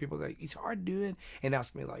blah. And people like, it's hard to do it, and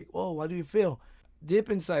asked me like, oh, what do you feel? Deep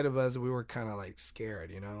inside of us, we were kind of like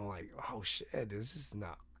scared, you know, like, oh shit, this is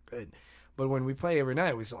not good. But when we play every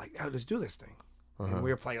night, we was like, oh, let's do this thing, and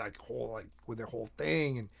we were playing like with the whole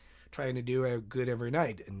thing and trying to do it good every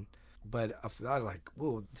night. But after that, like,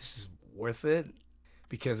 whoa, this is worth it,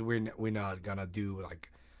 because we're not gonna do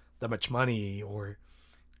like that much money, or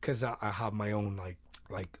because I have my own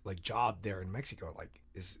like job there in Mexico. Like,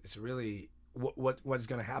 it's really what's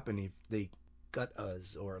gonna happen if they gut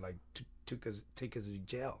us or like take us to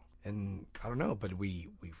jail. And I don't know, but we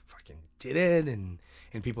fucking did it, and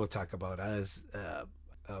people talk about us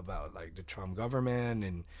about like the Trump government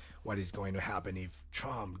and what is going to happen if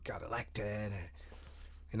Trump got elected.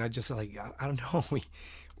 And I just like, I don't know,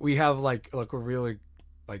 we have like a really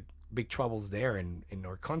like big troubles there in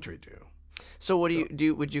our country too. So what do you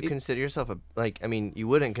do? Would you consider yourself you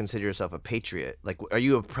wouldn't consider yourself a patriot. Like, are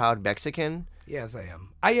you a proud Mexican? Yes, I am.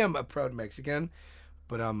 I am a proud Mexican,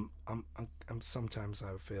 but I'm sometimes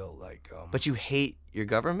I feel like But you hate your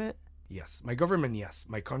government? yes, my government, yes,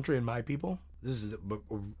 my country and my people. This is a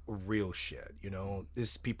real shit, you know.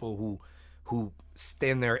 This people who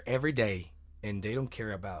stand there every day and they don't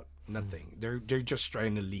care about nothing. They're just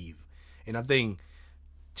trying to live, and I think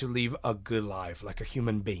to live a good life like a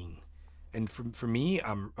human being. And for me,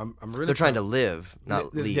 I'm really. They're trying to live,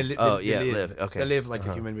 not leave. Live. Okay. They live like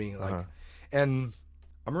a human being, like, and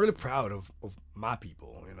I'm really proud of my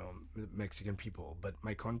people, you know, Mexican people. But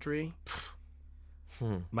my country,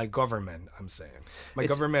 my government, I'm saying, my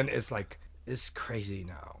government is like, it's crazy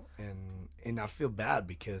now, and I feel bad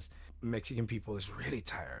because Mexican people is really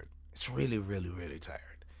tired. It's really, really, really tired.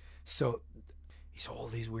 So it's all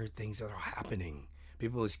these weird things that are happening.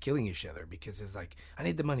 People is killing each other because it's like, I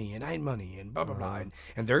need the money and I need money and blah blah blah,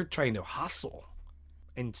 and they're trying to hustle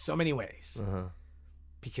in so many ways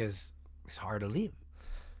because it's hard to live.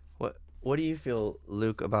 What do you feel,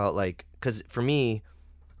 Luke, about like? Because for me,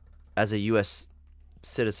 as a U.S.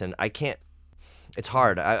 citizen, I can't. It's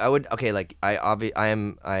hard. I would like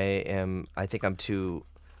I think I'm too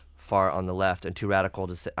far on the left and too radical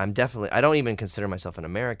to say. I don't even consider myself an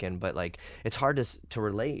American, but like it's hard to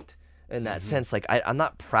relate in that sense. Like I'm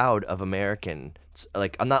not proud of Americans.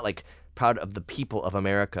 Like I'm not like proud of the people of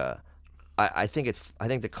America. I think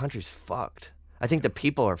the country's fucked. I think the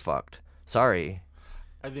people are fucked. Sorry.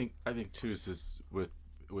 I think too is this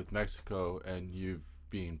with Mexico and you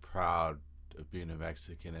being proud of being a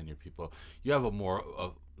Mexican and your people. You have a more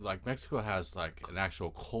of like Mexico has like an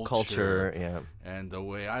actual culture. Yeah. And the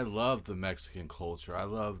way I love the Mexican culture, I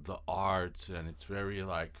love the arts, and it's very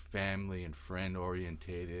like family and friend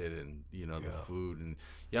orientated, and you know the food, and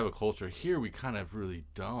you have a culture. Here we kind of really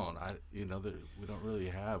don't. We don't really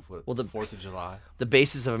have the 4th of July. The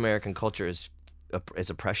basis of American culture is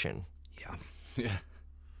oppression. Yeah.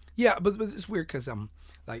 Yeah, but it's weird because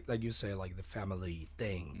like you say, like the family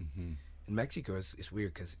thing in Mexico is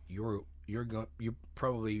weird because you're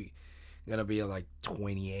probably gonna be like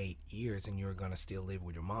 28 years and you're gonna still live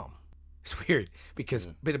with your mom. It's weird because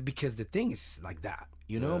because the thing is like that,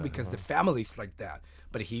 you know, because the family's like that.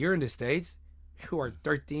 But here in the States, you are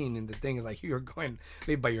 13 and the thing is like you're going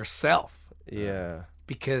to live by yourself. Yeah.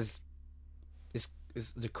 Because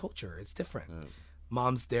it's the culture, it's different.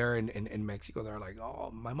 Moms there in Mexico, they're like,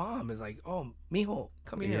 oh, my mom is like, oh, mijo,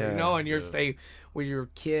 come here, you know, and you're stay with your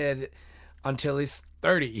kid until he's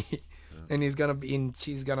 30, and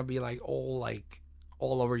she's gonna be like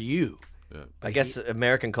all over you. Yeah. I guess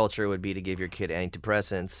American culture would be to give your kid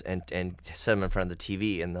antidepressants and set them in front of the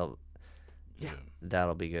TV, and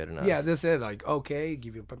that'll be good enough. Yeah, that's it. Like, okay,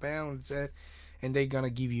 give you a pound, that's it, and they're gonna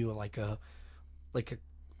give you like a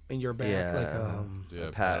in your bag,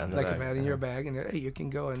 a pat on the back. A pat in your bag, and hey, you can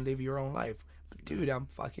go and live your own life. But dude, I'm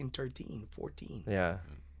fucking 13, 14. Yeah.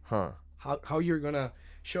 Huh. How you're gonna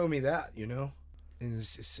show me that, you know? And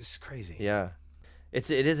it's just crazy. Yeah.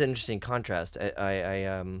 It is an interesting contrast.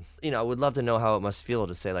 I would love to know how it must feel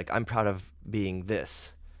to say like I'm proud of being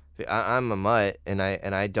this. I'm a mutt, and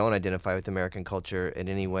I don't identify with American culture in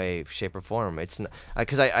any way, shape, or form. It's not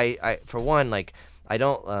because I for one, like I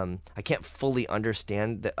don't I can't fully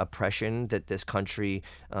understand the oppression that this country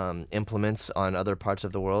implements on other parts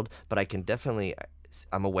of the world, but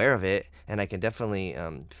I'm aware of it, and I can definitely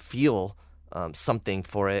feel something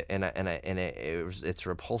for it, and it's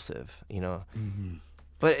repulsive, you know. Mm-hmm.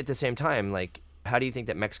 But at the same time, like, how do you think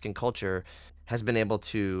that Mexican culture has been able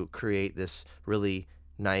to create this really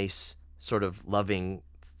nice, sort of loving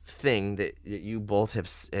thing that you both have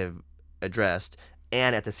addressed,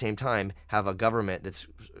 and at the same time have a government that's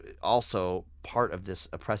also part of this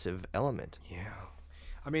oppressive element. Yeah,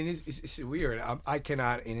 I mean it's weird. I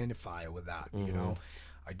cannot identify with that. You know,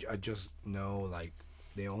 I just know like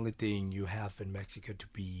the only thing you have in Mexico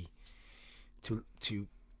to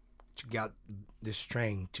get the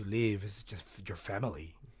strength to live is just your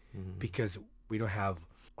family, because we don't have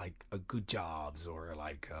like a good jobs or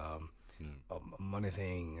like a money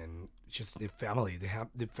thing, and just the family.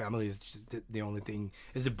 The family is just the only thing,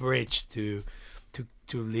 is a bridge to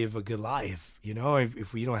live a good life. You know,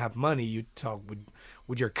 if we don't have money, you talk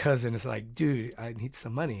with your cousin. It's like, dude, I need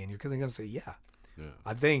some money, and your cousin gonna say, yeah.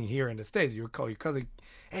 I think here in the States, you would call your cousin,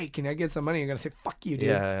 hey, can I get some money? You're gonna say, fuck you, dude.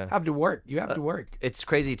 Yeah. Have to work. You have to work. It's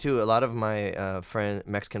crazy too. A lot of my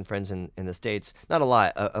Mexican friends in the States, not a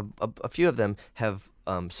lot, a few of them have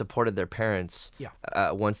supported their parents.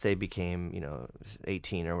 Once they became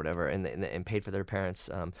 18 or whatever, and paid for their parents.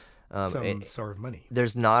 Some sort of money.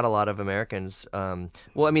 There's not a lot of Americans.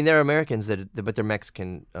 Well, I mean, there are Americans but their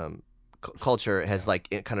Mexican culture has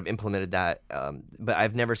kind of implemented that. But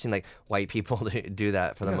I've never seen like white people do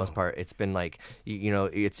that for the most part. It's been like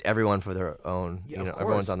it's everyone for their own.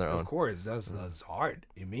 Everyone's on their own. Of course, that's hard.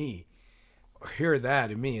 In me, hear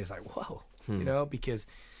that in me is like whoa. Because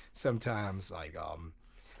sometimes like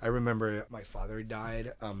I remember my father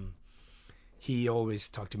died. He always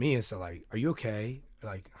talked to me and said like, "Are you okay?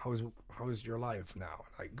 Like, how is your life now?"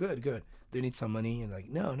 Like, good. Do you need some money? And like,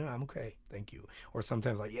 no, I'm okay, thank you. Or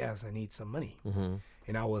sometimes like, yes, I need some money.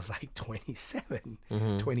 And I was like 27,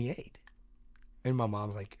 28, and my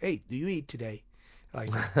mom's like, hey, do you eat today?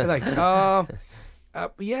 Like,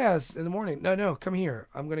 yes, in the morning. No, come here.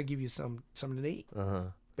 I'm gonna give you something to eat.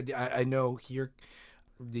 But I know here,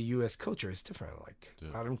 the U.S. culture is different. Like,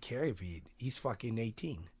 I don't care if he's fucking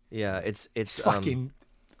 18. Yeah, it's fucking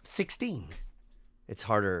 16. It's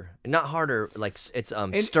harder, not harder. Like it's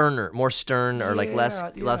sterner, more stern, or like less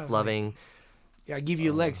loving. Yeah, I give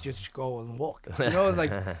you legs, just go and walk. It's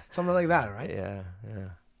like something like that, right? Yeah.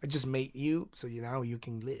 I just made you so now you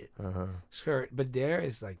can live. Sure, but there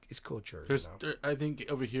is like it's culture. I think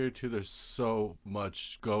over here too. There's so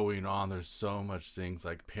much going on. There's so much things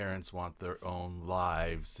like parents want their own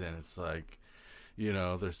lives, and it's like,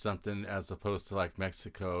 there's something as opposed to like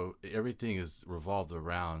Mexico. Everything is revolved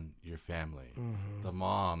around your family. The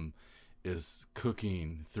mom is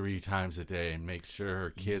cooking 3 times a day and make sure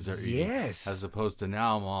her kids are eating. Yes. As opposed to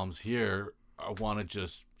now, moms here want to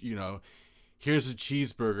just here's a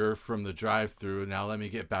cheeseburger from the drive-thru. Now let me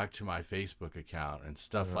get back to my Facebook account and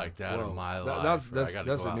stuff like that in my life.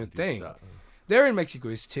 That's a new thing. There in Mexico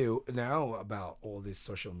is too now about all this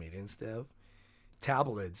social media and stuff.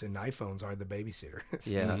 Tablets and iPhones are the babysitters.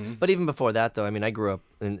 Yeah, but even before that, though, I mean, I grew up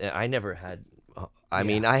and I never had. I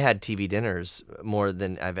mean, I had TV dinners more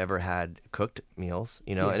than I've ever had cooked meals.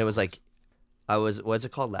 And it was like, I was what's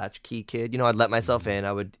it called, latchkey kid. I'd let myself in.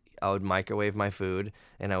 I would microwave my food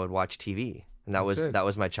and I would watch TV, and that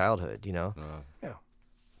was my childhood. Yeah,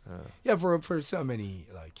 for so many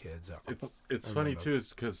like kids. It's funny too,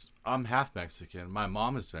 is because I'm half Mexican. My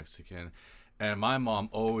mom is Mexican. And my mom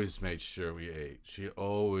always made sure we ate. She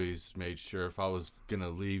always made sure if I was going to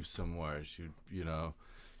leave somewhere,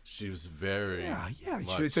 she was very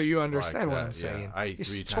So you understand like what I'm saying. Yeah, I eat it's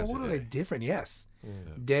 3 times a totally day. different, yes.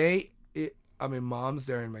 Moms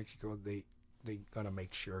there in Mexico, they going to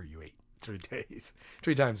make sure you ate 3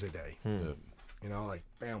 times a day. Like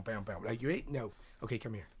bam, bam, bam. Like you ate? No. Okay,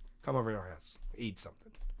 come here. Come over to our house. Eat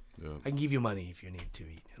something. Yeah. I can give you money if you need to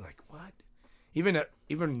eat. And like, what? Even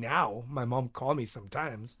now, my mom called me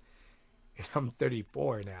sometimes, and I'm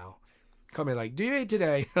 34 now. Call me like, do you eat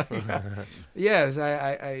today? Yes,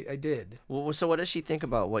 I did. Well, so what does she think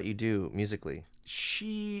about what you do musically?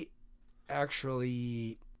 She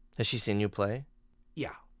actually... Has she seen you play?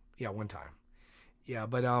 Yeah, one time. Yeah,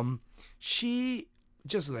 but she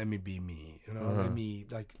just let me be me. Let me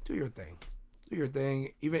like do your thing.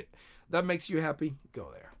 Even that makes you happy, go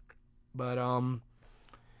there. But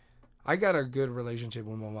I got a good relationship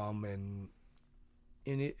with my mom, and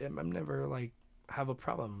I'm never like have a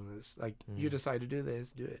problem with this. Like, you decide to do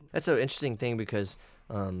this, do it. That's an interesting thing because,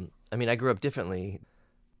 I mean, I grew up differently.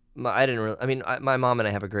 My mom and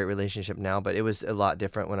I have a great relationship now, but it was a lot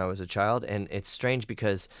different when I was a child. And it's strange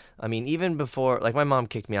because, I mean, even before, like my mom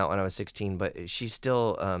kicked me out when I was 16, but she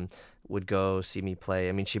still would go see me play.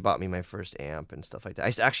 I mean, she bought me my first amp and stuff like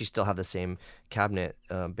that. I actually still have the same cabinet,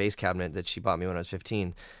 bass cabinet that she bought me when I was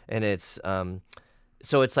 15. And it's,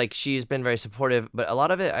 so it's like she's been very supportive, but a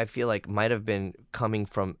lot of it I feel like might have been coming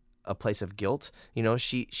from a place of guilt.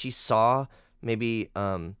 She saw maybe,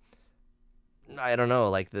 I don't know,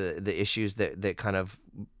 like the issues that kind of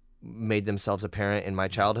made themselves apparent in my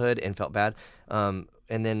childhood and felt bad.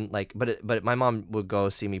 And then like, but my mom would go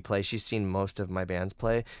see me play. She's seen most of my bands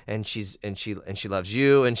play, and she loves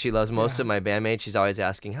you, and she loves most of my bandmates. She's always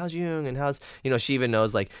asking, how's Jung, and how's, she even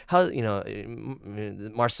knows like how,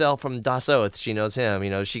 Marcel from Das Oath. She knows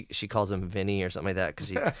him. She calls him Vinny or something like that because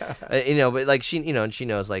he, but like and she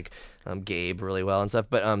knows like Gabe really well and stuff.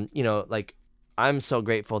 But like, I'm so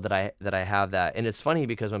grateful that I have that. And it's funny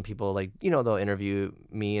because when people like, they'll interview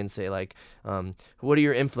me and say like, what are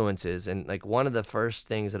your influences? And like one of the first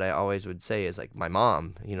things that I always would say is like my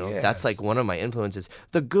mom, that's like one of my influences,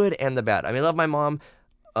 the good and the bad. I mean, I love my mom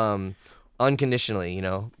unconditionally,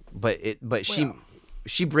 but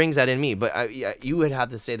she brings that in me. But you would have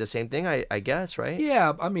to say the same thing, I guess, right?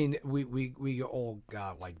 Yeah. I mean, we all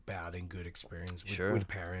got like bad and good experience with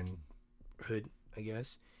parenthood, I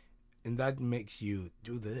guess. And that makes you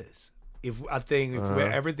do this. If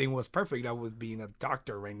everything was perfect, I would be a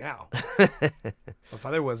doctor right now. My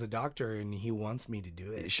father was a doctor, and he wants me to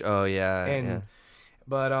do it. Oh yeah.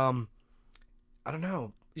 But I don't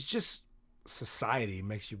know. It's just society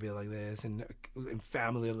makes you be like this, and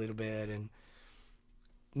family a little bit, and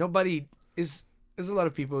nobody is. There's a lot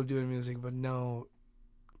of people doing music, but no,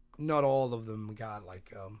 not all of them got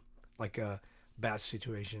like a bad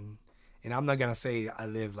situation. And I'm not gonna say I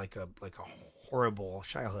lived like a horrible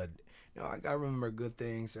childhood. No, I remember good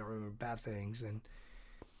things and I remember bad things, and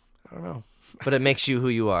I don't know. But it makes you who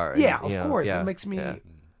you are. Yeah, of course, it makes me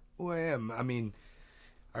who I am. I mean,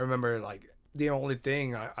 I remember like the only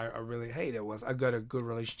thing I really hated was I got a good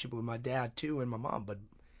relationship with my dad too and my mom, but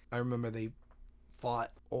I remember they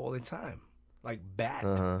fought all the time, like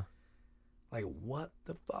bad. Like what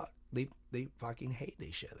the fuck? They fucking hate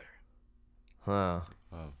each other. Huh.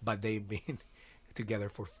 Wow. But they've been together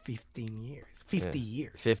for 15 years. 50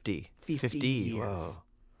 years. 50 years. Whoa.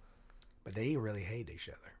 But they really hate each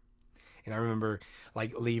other. And I remember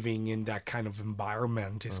like living in that kind of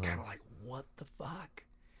environment. It's kind of like, what the fuck?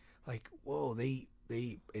 Like, whoa, they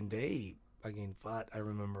fucking fought. I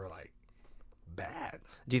remember like bad.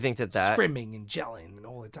 Do you think that screaming and yelling and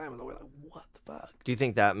all the time? And we're like, what the fuck? Do you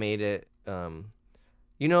think that made it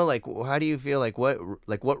like, how do you feel like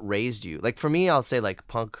what raised you? Like for me, I'll say like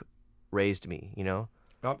punk raised me,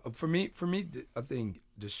 For me, I think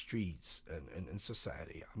the streets and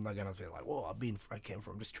society. I'm not gonna say like, well, I came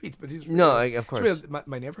from the streets, but it's really, of course, it's really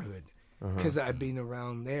my neighborhood, because I've been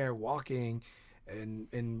around there walking,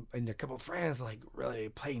 and a couple of friends like really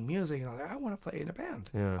playing music, and I'm like, I want to play in a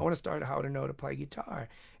band. Yeah. I want to start how to know to play guitar,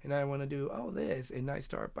 and I want to do this, and I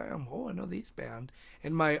start bam. Oh, I know this band,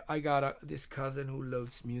 and I got this cousin who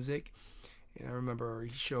loves music, and I remember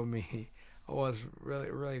he showed me. I was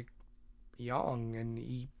really really young, and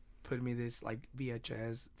he put me this like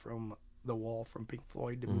VHS from The Wall from Pink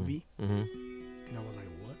Floyd, the movie, and I was like,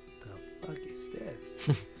 what the fuck is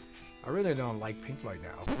this? I really don't like Pink Floyd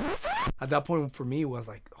now. At that point, for me, it was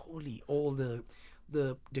like, holy, all the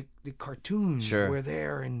cartoons were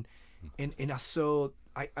there, and I saw.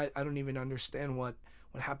 I don't even understand what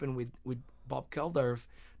happened with Bob Geldof,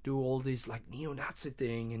 do all this like neo-Nazi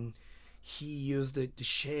thing, and he used the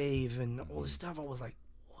shave and all this stuff. I was like,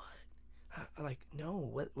 what? I like, no,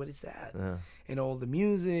 what is that? And all the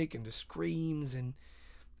music and the screams and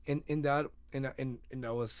that. And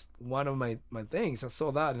that was one of my things. I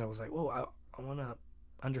saw that and I was like, whoa, I want to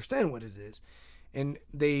understand what it is. And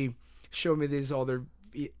they showed me this other.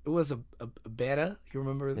 It was a beta. You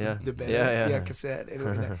remember the beta? Cassette.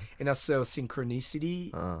 And I saw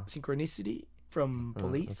Synchronicity from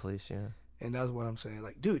Police. The Police, yeah. And that's what I'm saying.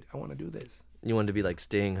 Like, dude, I want to do this. You wanted to be like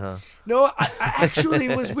Sting, huh? No, I actually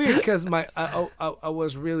it was weird because I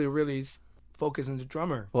was really really focused on the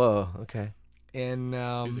drummer. Whoa, okay. And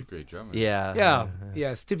he's a great drummer. Yeah,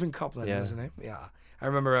 Stephen Copeland was his name. Yeah, I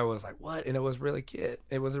remember I was like, what? And it was really kid.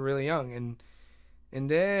 It was really young, and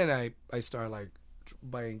then I started like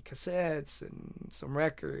buying cassettes and some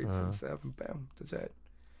records and stuff, and bam, that's it.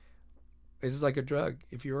 It's like a drug.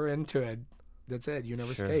 If you're into it, that's it. You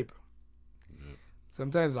never escape. Mm-hmm.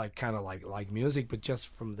 Sometimes I kind of like music, but just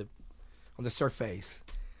on the surface.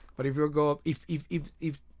 But if you go up, if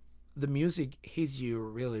the music hits you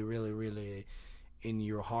really, really, really in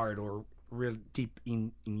your heart or real deep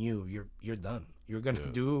in you, you're done. You're gonna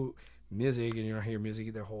do music, and you're gonna hear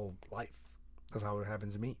music their whole life. That's how it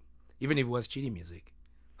happens to me. Even if it was shitty music.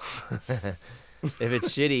 If it's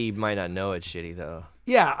shitty, you might not know it's shitty though.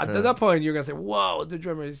 Yeah, at that point you're gonna say, "Whoa, the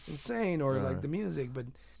drummer is insane," or like the music. But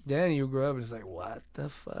then you grow up and it's like, "What the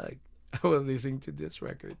fuck?" I was listening to these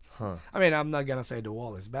records. I mean, I'm not gonna say The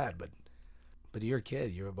Wall is bad, but you're a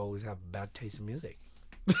kid. You always have bad taste in music.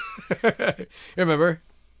 Remember?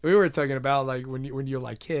 We were talking about like when you're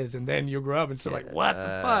like kids and then you grow up and it's like, what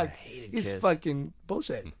the fuck? hated It's Kiss. fucking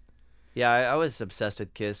bullshit. Yeah, I was obsessed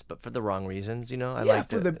with Kiss, but for the wrong reasons, you know. I Yeah,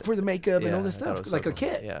 liked for the makeup and all this I thought it stuff. was Like so a cool.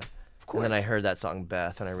 kid. Yeah. Of course. And then I heard that song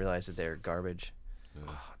Beth, and I realized that they're garbage.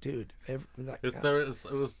 Dude. It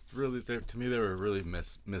was really to me they were really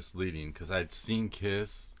misleading because I'd seen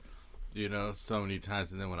Kiss, you know, so many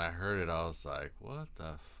times, and then when I heard it, I was like, "What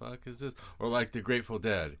the fuck is this?" Or like the Grateful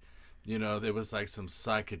Dead, you know, there was like some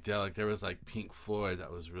psychedelic. There was like Pink Floyd that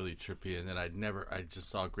was really trippy, and then I just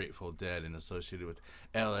saw Grateful Dead and associated with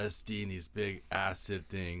LSD and these big acid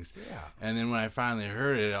things. Yeah. And then when I finally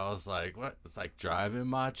heard it, I was like, "What?" It's like driving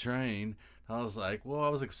my train. I was like, "Well, I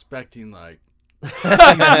was expecting like."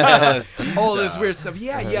 all this weird stuff.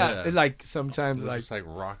 Yeah. Yeah. Like sometimes It was like just like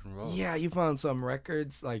rock and roll. yeah, you found some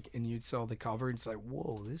records like and you saw the cover and it's like,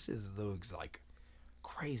 whoa, this looks like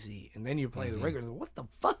crazy. And then you play the record and what the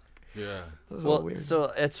fuck? Yeah. That's all Well, weird.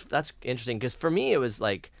 so that's interesting because for me it was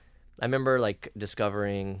like, I remember like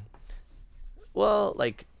discovering, well,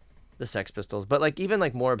 like the Sex Pistols, but like even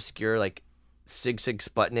like more obscure like Sig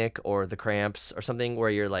Sputnik or the Cramps or something where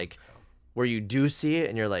you're like, where you do see it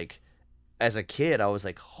and you're like, as a kid I was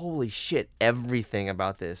like, holy shit, everything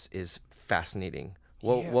about this is fascinating.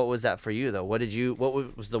 What was that for you though? What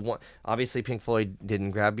was the one? Obviously Pink Floyd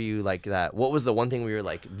didn't grab you like that. What was the one thing where you're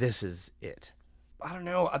like, this is it? I don't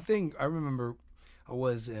know. I remember I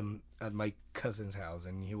was at my cousin's house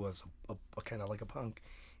and he was a kind of like a punk,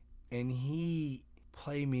 and he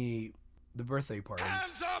played me the birthday party.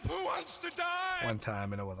 Hands up, who wants to die? One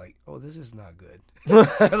time, and I was like, "Oh, this is not good.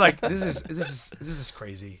 Like this is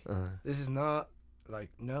crazy. This is not like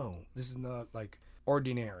this is not like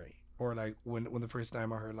ordinary." Or like when the first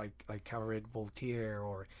time I heard like Cabaret Voltaire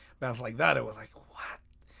or bands like that, it was like, what?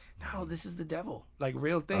 No, this is the devil, like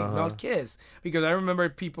real thing, not Kiss. Because I remember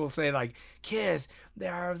people say like Kiss, they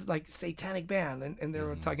are like satanic band, and they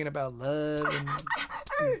were talking about love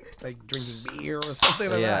and like drinking beer or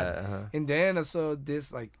something like that. And then I saw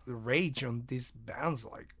this like the rage on these bands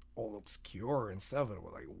like all obscure and stuff, and I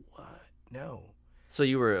was like, what? No. So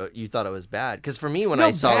you thought it was bad? Because for me when No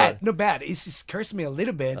I saw bad, it, no bad. It scares me a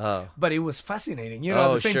little bit, but it was fascinating. You know,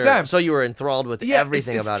 oh at the same sure. time. So you were enthralled with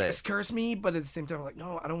everything about It it. scares me, but at the same time, I'm like,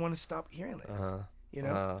 no, I don't want to stop hearing this. You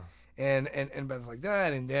know, and bands like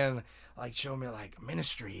that, and then like show me like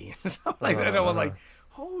Ministry and stuff like that. I was like,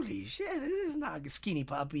 holy shit, this is not Skinny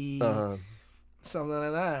Puppy, something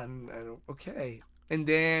like that. And okay, and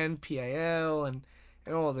then PIL and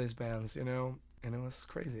all these bands, you know, and it was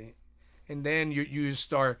crazy. And then you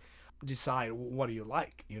start decide what do you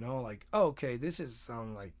like, you know, like, oh, okay, this is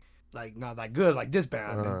sound like not that good like this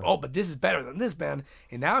band, and, oh, but this is better than this band,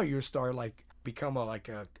 and now you start like become a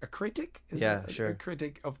critic, a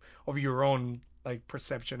critic of your own like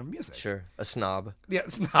perception of music. Sure, a snob. Yeah,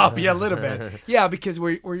 snob, yeah, a little bit. Yeah, because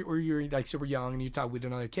where you're like super young and you talk with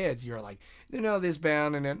other kids, you're like, you know this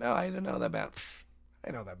band, and then oh, I don't know that band.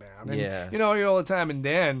 I know that band. And, you know, you're all the time, and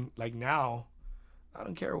then like now. I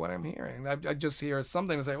don't care what I'm hearing. I just hear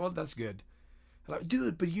something and say, "Well, that's good." I'm like,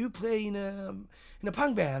 dude, but you play in a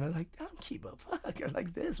punk band. I'm like, I don't keep a fuck. I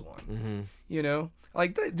like this one. You know, I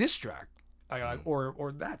like this track. I like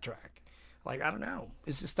or that track. Like I don't know.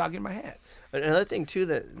 It's just stuck in my head. Another thing too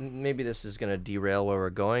that maybe this is going to derail where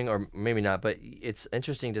we're going, or maybe not, but it's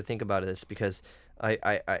interesting to think about this because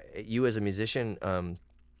you as a musician and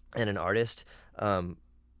an artist.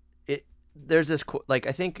 There's this like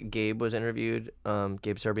I think Gabe was interviewed,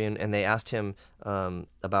 Gabe Serbian, and they asked him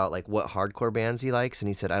about like what hardcore bands he likes, and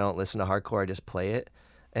he said, I don't listen to hardcore, I just play it.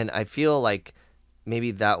 And I feel like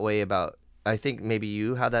maybe that way about, I think maybe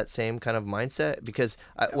you have that same kind of mindset because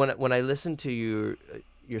when I listen to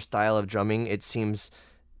your style of drumming, it seems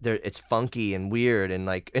it's funky and weird and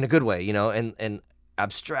like in a good way, you know, and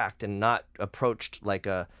abstract and not approached like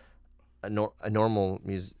a normal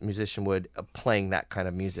musician would playing that kind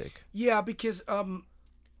of music. Yeah, because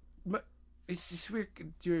it's weird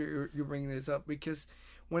you're bringing this up because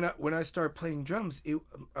when I started playing drums,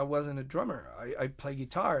 I wasn't a drummer. I play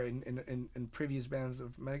guitar in previous bands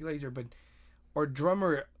of Manic Laser, but our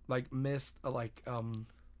drummer like missed like 4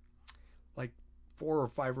 or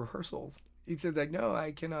 5 rehearsals. He said like, no,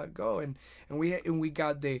 I cannot go, and we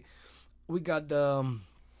got the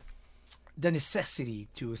necessity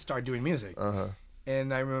to start doing music.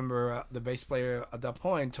 And I remember the bass player at that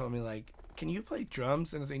point told me like, can you play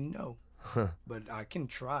drums? And I said no, but I can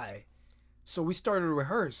try. So we started to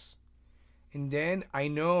rehearse, and then I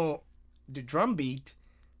know the drum beat,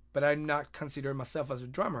 but I'm not considering myself as a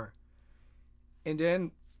drummer. And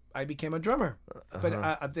then I became a drummer. But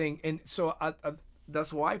I think, and so I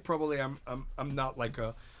that's why probably I'm not like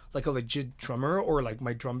a like a legit drummer, or like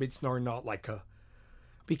my drum beats are not like a,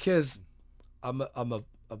 because I'm a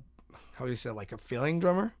how do you say it, like a feeling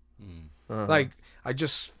drummer. Like I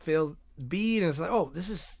just feel beat and it's like, oh,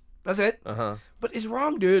 that's it. But it's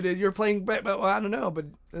wrong, dude. You're playing, but well, I don't know, but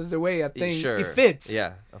that's the way I think Sure. it fits.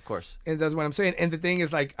 Yeah, of course. And that's what I'm saying. And the thing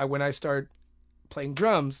is, like, when I start playing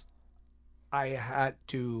drums, I had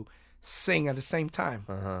to sing at the same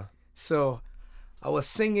time. So I was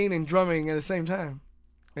singing and drumming at the same time,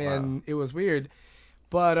 and it was weird.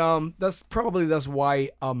 But that's why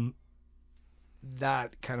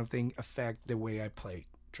that kind of thing affect the way I play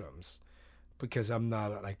drums, because I'm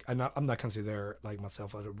not consider like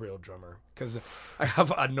myself as a real drummer, because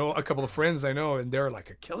I know a couple of friends I know, and they're like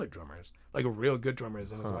a killer drummers, like a real good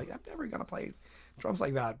drummers, and it's like, I'm never gonna play drums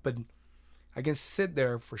like that, but I can sit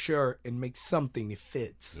there for sure and make something that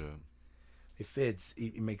fits. Yeah. It fits.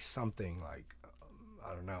 It makes something like,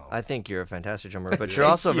 I don't know. I think you're a fantastic drummer, but you're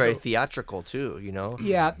also very theatrical too. You know.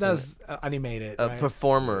 Yeah, that's animated. A right?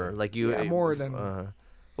 performer, like you. Yeah, more than.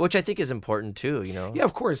 Which I think is important too. You know. Yeah,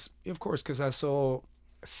 of course, because I saw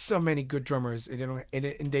so many good drummers, and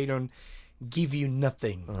they don't give you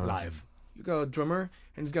nothing live. You got a drummer,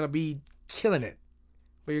 and he's gonna be killing it,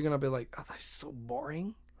 but you're gonna be like, oh, that's so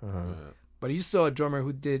boring. But you saw a drummer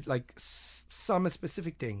who did like some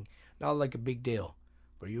specific thing, not like a big deal,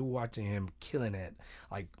 but you're watching him killing it,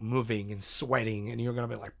 like moving and sweating, and you're gonna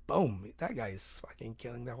be like, boom, that guy is fucking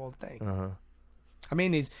killing the whole thing. I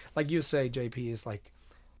mean, it's like you say, JP, is like,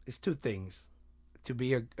 it's two things. To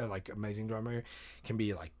be a like amazing drummer can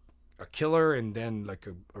be like a killer, and then like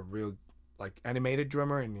a real like animated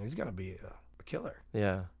drummer, and he's gonna be a killer.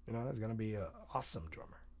 Yeah. You know, he's gonna be an awesome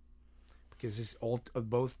drummer, because it's all of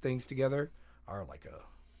both things together are like a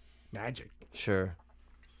magic. Sure.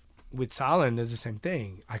 With silent, it's the same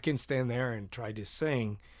thing. I can stand there and try to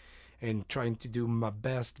sing and trying to do my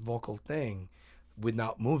best vocal thing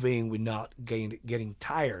without moving, without getting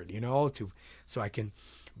tired, you know, so I can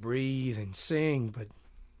breathe and sing. But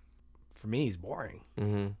for me, it's boring.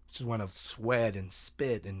 Just want to sweat and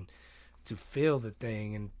spit and to feel the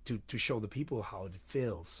thing, and to show the people how it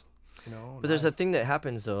feels. You know, but there's a thing that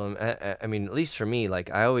happens though. I mean, at least for me, like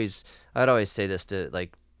I'd always say this to,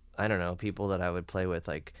 like, I don't know, people that I would play with,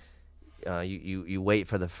 like, you wait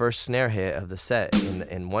for the first snare hit of the set,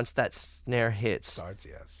 and once that snare hits, starts,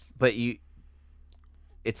 yes. But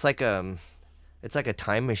it's like a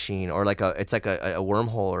time machine, or it's like a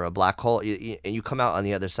wormhole or a black hole, and you come out on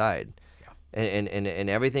the other side. Yeah. And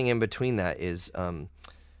everything in between that is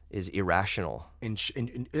irrational.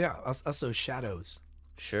 And yeah, also shadows.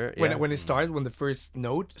 Sure. Yeah. When it starts, when the first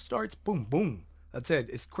note starts, boom, boom. That's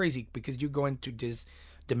it. It's crazy, because you go into this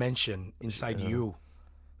dimension inside you.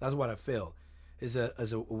 That's what I feel. Is a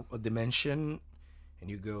dimension, and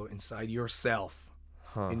you go inside yourself,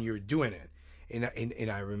 and you're doing it.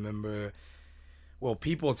 And I remember, well,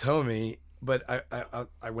 people tell me, but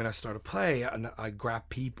I when I started playing, I grab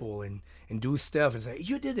people and do stuff and say,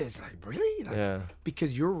 you did this, like, really? Like, yeah.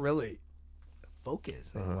 Because you're really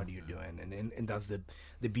focused on what you're doing, and that's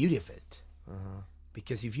the beauty of it.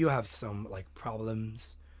 Because if you have some like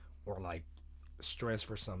problems or like stress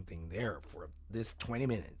for something there for this 20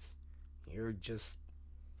 minutes, you're just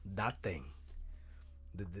that thing.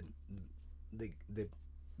 The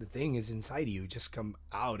thing is inside you, just come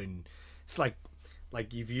out, and it's like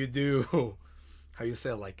if you do how you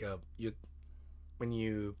say, like, you when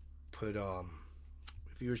you put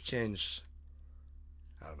if you change,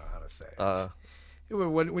 I don't know how to say it.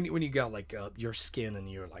 When you got like your skin, and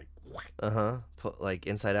you're like put like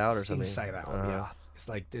inside out or something. Inside out, yeah. It's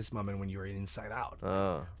like this moment when you're inside out.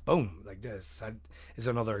 Boom, like this. That is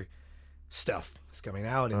another stuff is coming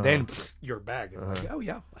out, and then you're back. And like, oh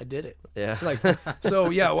yeah, I did it. Yeah. Like, so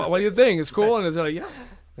yeah, what do you think? It's cool, and it's like,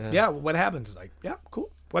 yeah. What happened? It's like, yeah, cool.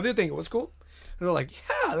 What do you think? It was cool. And they're like,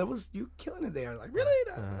 yeah, that was you killing it there. Like,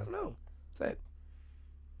 really? I don't know. That's it.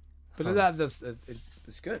 But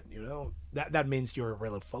it's good, you know. That means you're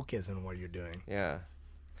really focused on what you're doing. Yeah.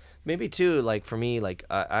 Maybe too, like for me, like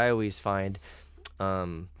I always find,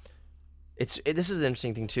 this is an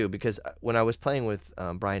interesting thing too, because when I was playing with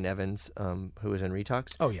Brian Evans, who was in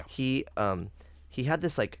Retox, he had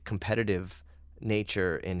this like competitive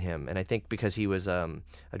nature in him, and I think because he was a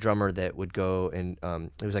drummer that would go and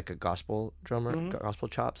he was like a gospel drummer, gospel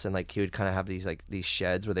chops, and like he would kind of have these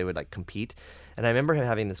sheds where they would like compete. And I remember him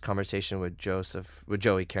having this conversation with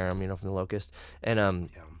Joey Karam, you know, from The Locust, and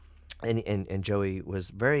Joey was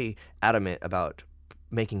very adamant about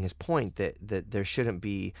making his point that there shouldn't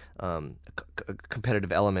be a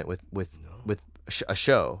competitive element with a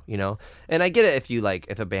show, you know. And I get it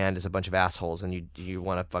if a band is a bunch of assholes and you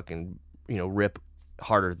want to fucking, you know, rip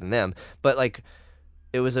harder than them. But like,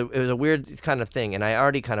 it was a weird kind of thing, and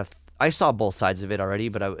I saw both sides of it already,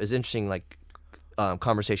 but it was interesting, like,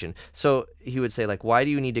 conversation. So he would say, like, why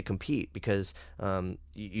do you need to compete? Because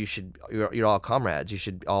you're all comrades. You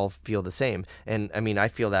should all feel the same. And I mean, I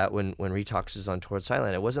feel that when Retox is on Towards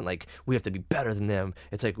Silent, it wasn't like we have to be better than them.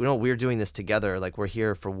 It's like, we're doing this together. Like, we're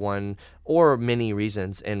here for one or many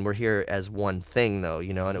reasons, and we're here as one thing, though,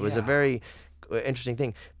 you know. And it was a very interesting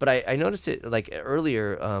thing. But I noticed it like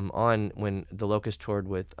earlier on when the Locust toured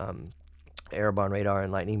with Ereban Radar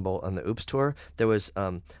and Lightning Bolt on the Oops tour. There was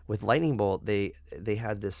with Lightning Bolt, they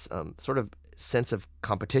had this sort of sense of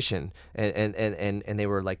competition, and they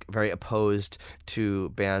were like very opposed to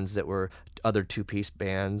bands that were other two-piece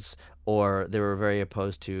bands, or they were very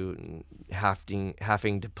opposed to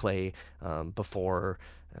having to play before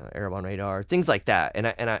Ereban Radar, things like that.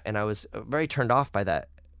 And I was very turned off by that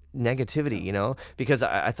negativity, you know, because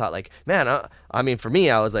I thought, like, man, I mean, for me,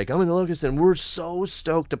 I was like, I'm in the Locust and we're so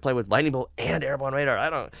stoked to play with Lightning Bolt and Ereban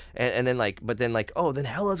Radar. And then like, but then like, oh, then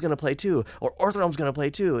Hella's gonna play too, or Orthorealm's gonna play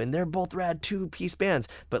too, and they're both rad two-piece bands.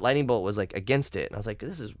 But Lightning Bolt was like against it, and I was like,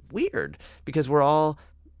 this is weird, because we're all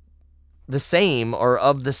the same, or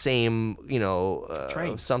of the same, you know,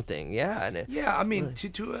 something. Yeah. And I mean,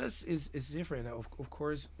 to us is different. Of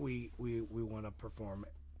course, we want to perform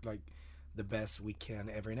like the best we can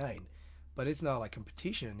every night, but it's not like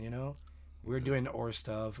competition, you know. We're doing our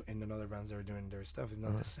stuff and another bands are doing their stuff. It's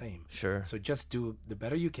not the same. Sure. So just do the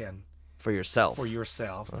better you can for yourself, for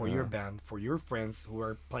your band, for your friends who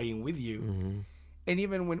are playing with you. And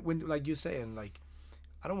even when like you saying, like,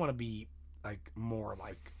 I don't want to be like more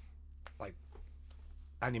like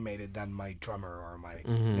animated than my drummer or my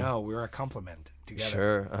no, we're a complement together.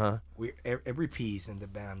 Sure. We every piece in the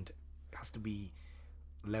band has to be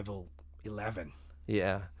level 11.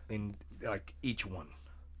 Yeah. In like each one.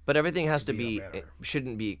 But everything has to be. It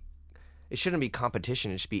shouldn't be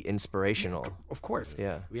competition. It should be inspirational. Yeah, of course.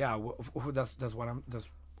 Yeah. Yeah. That's what I'm. That's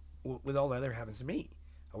with all that ever happens to me.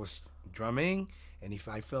 I was drumming, and if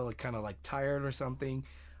I felt like kind of like tired or something,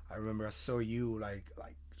 I remember I saw you like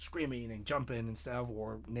screaming and jumping and stuff,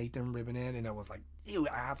 or Nathan ripping in, and I was like, ew,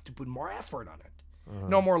 I have to put more effort on it.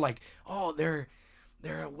 No more like, oh, they're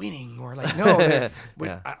winning, or like, no.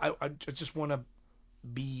 But I just want to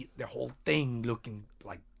be the whole thing looking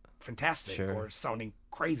like fantastic, or sounding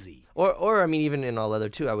crazy. Or I mean, even in All Other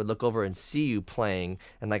too, I would look over and see you playing,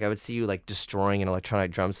 and like I would see you like destroying an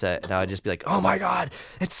electronic drum set, and I would just be like, oh my god,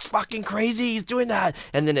 it's fucking crazy, he's doing that.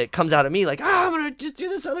 And then it comes out of me like, I'm gonna just do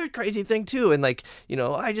this other crazy thing too, and like, you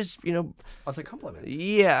know, I just, you know, as a compliment.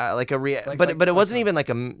 Yeah, like a but it wasn't even like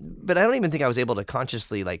but I don't even think I was able to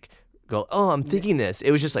consciously like go, oh, I'm thinking this.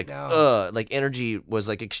 It was just like, like energy was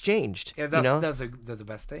like exchanged. Yeah, that's you know? that's the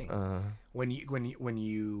best thing. When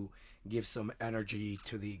you give some energy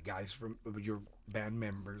to the guys from your band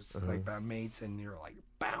members, like bandmates, and you're like,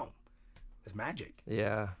 bam, it's magic.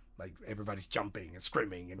 Yeah, like everybody's jumping and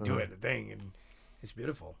screaming and doing the thing, and it's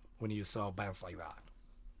beautiful when you saw bands like that,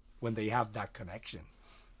 when they have that connection.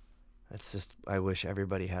 That's just, I wish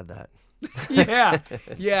everybody had that. yeah.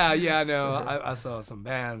 No, I saw some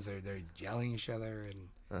bands. They're yelling at each other and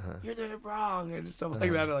you're doing it wrong and stuff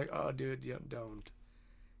like that. I'm like, oh, dude, you don't.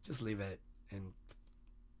 Just leave it and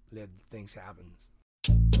let things happen.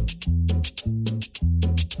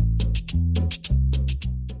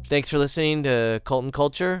 Thanks for listening to Colton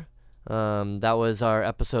Culture. That was our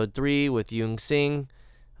episode 3 with Yung Sing.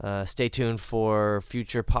 Stay tuned for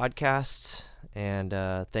future podcasts, and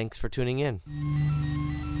thanks for tuning in.